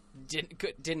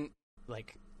didn't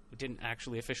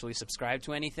actually officially subscribe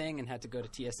to anything, and had to go to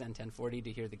TSN 1040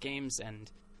 to hear the games,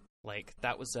 and like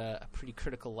that was a pretty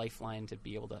critical lifeline to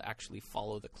be able to actually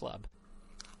follow the club.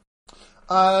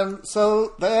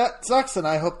 So that sucks, and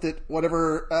I hope that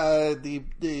whatever the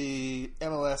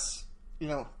MLS,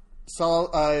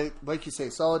 like you say,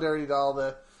 solidarity to all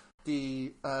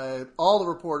the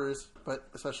reporters, but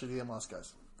especially the MLS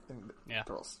guys and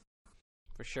girls,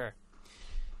 for sure.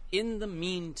 In the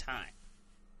meantime,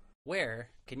 where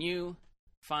can we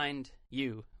find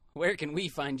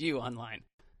you online?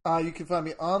 You can find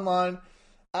me online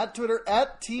at Twitter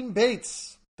at Team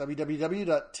Bates.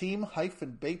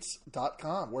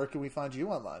 www.team-bates.com. Where can we find you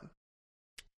online?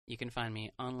 You can find me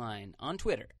online on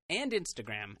Twitter and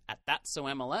Instagram at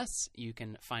ThatSoMLS. You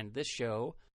can find this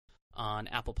show on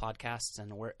Apple Podcasts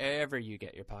and wherever you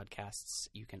get your podcasts.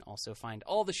 You can also find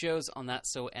all the shows on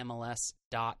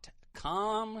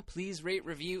ThatSoMLS.com. Please rate,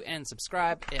 review, and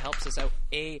subscribe. It helps us out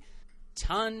a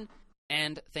ton.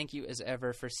 And thank you, as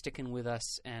ever, for sticking with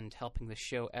us and helping the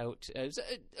show out. It's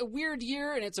a weird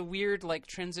year, and it's a weird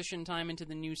transition time into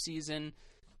the new season.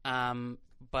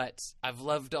 But I've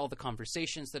loved all the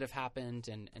conversations that have happened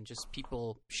and just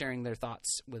people sharing their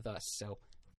thoughts with us. So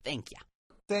thank you.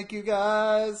 Thank you,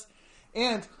 guys.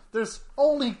 And there's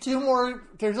only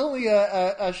there's only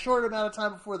a short amount of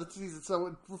time before the season.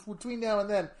 So between now and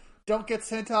then, don't get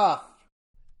sent off.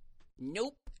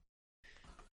 Nope.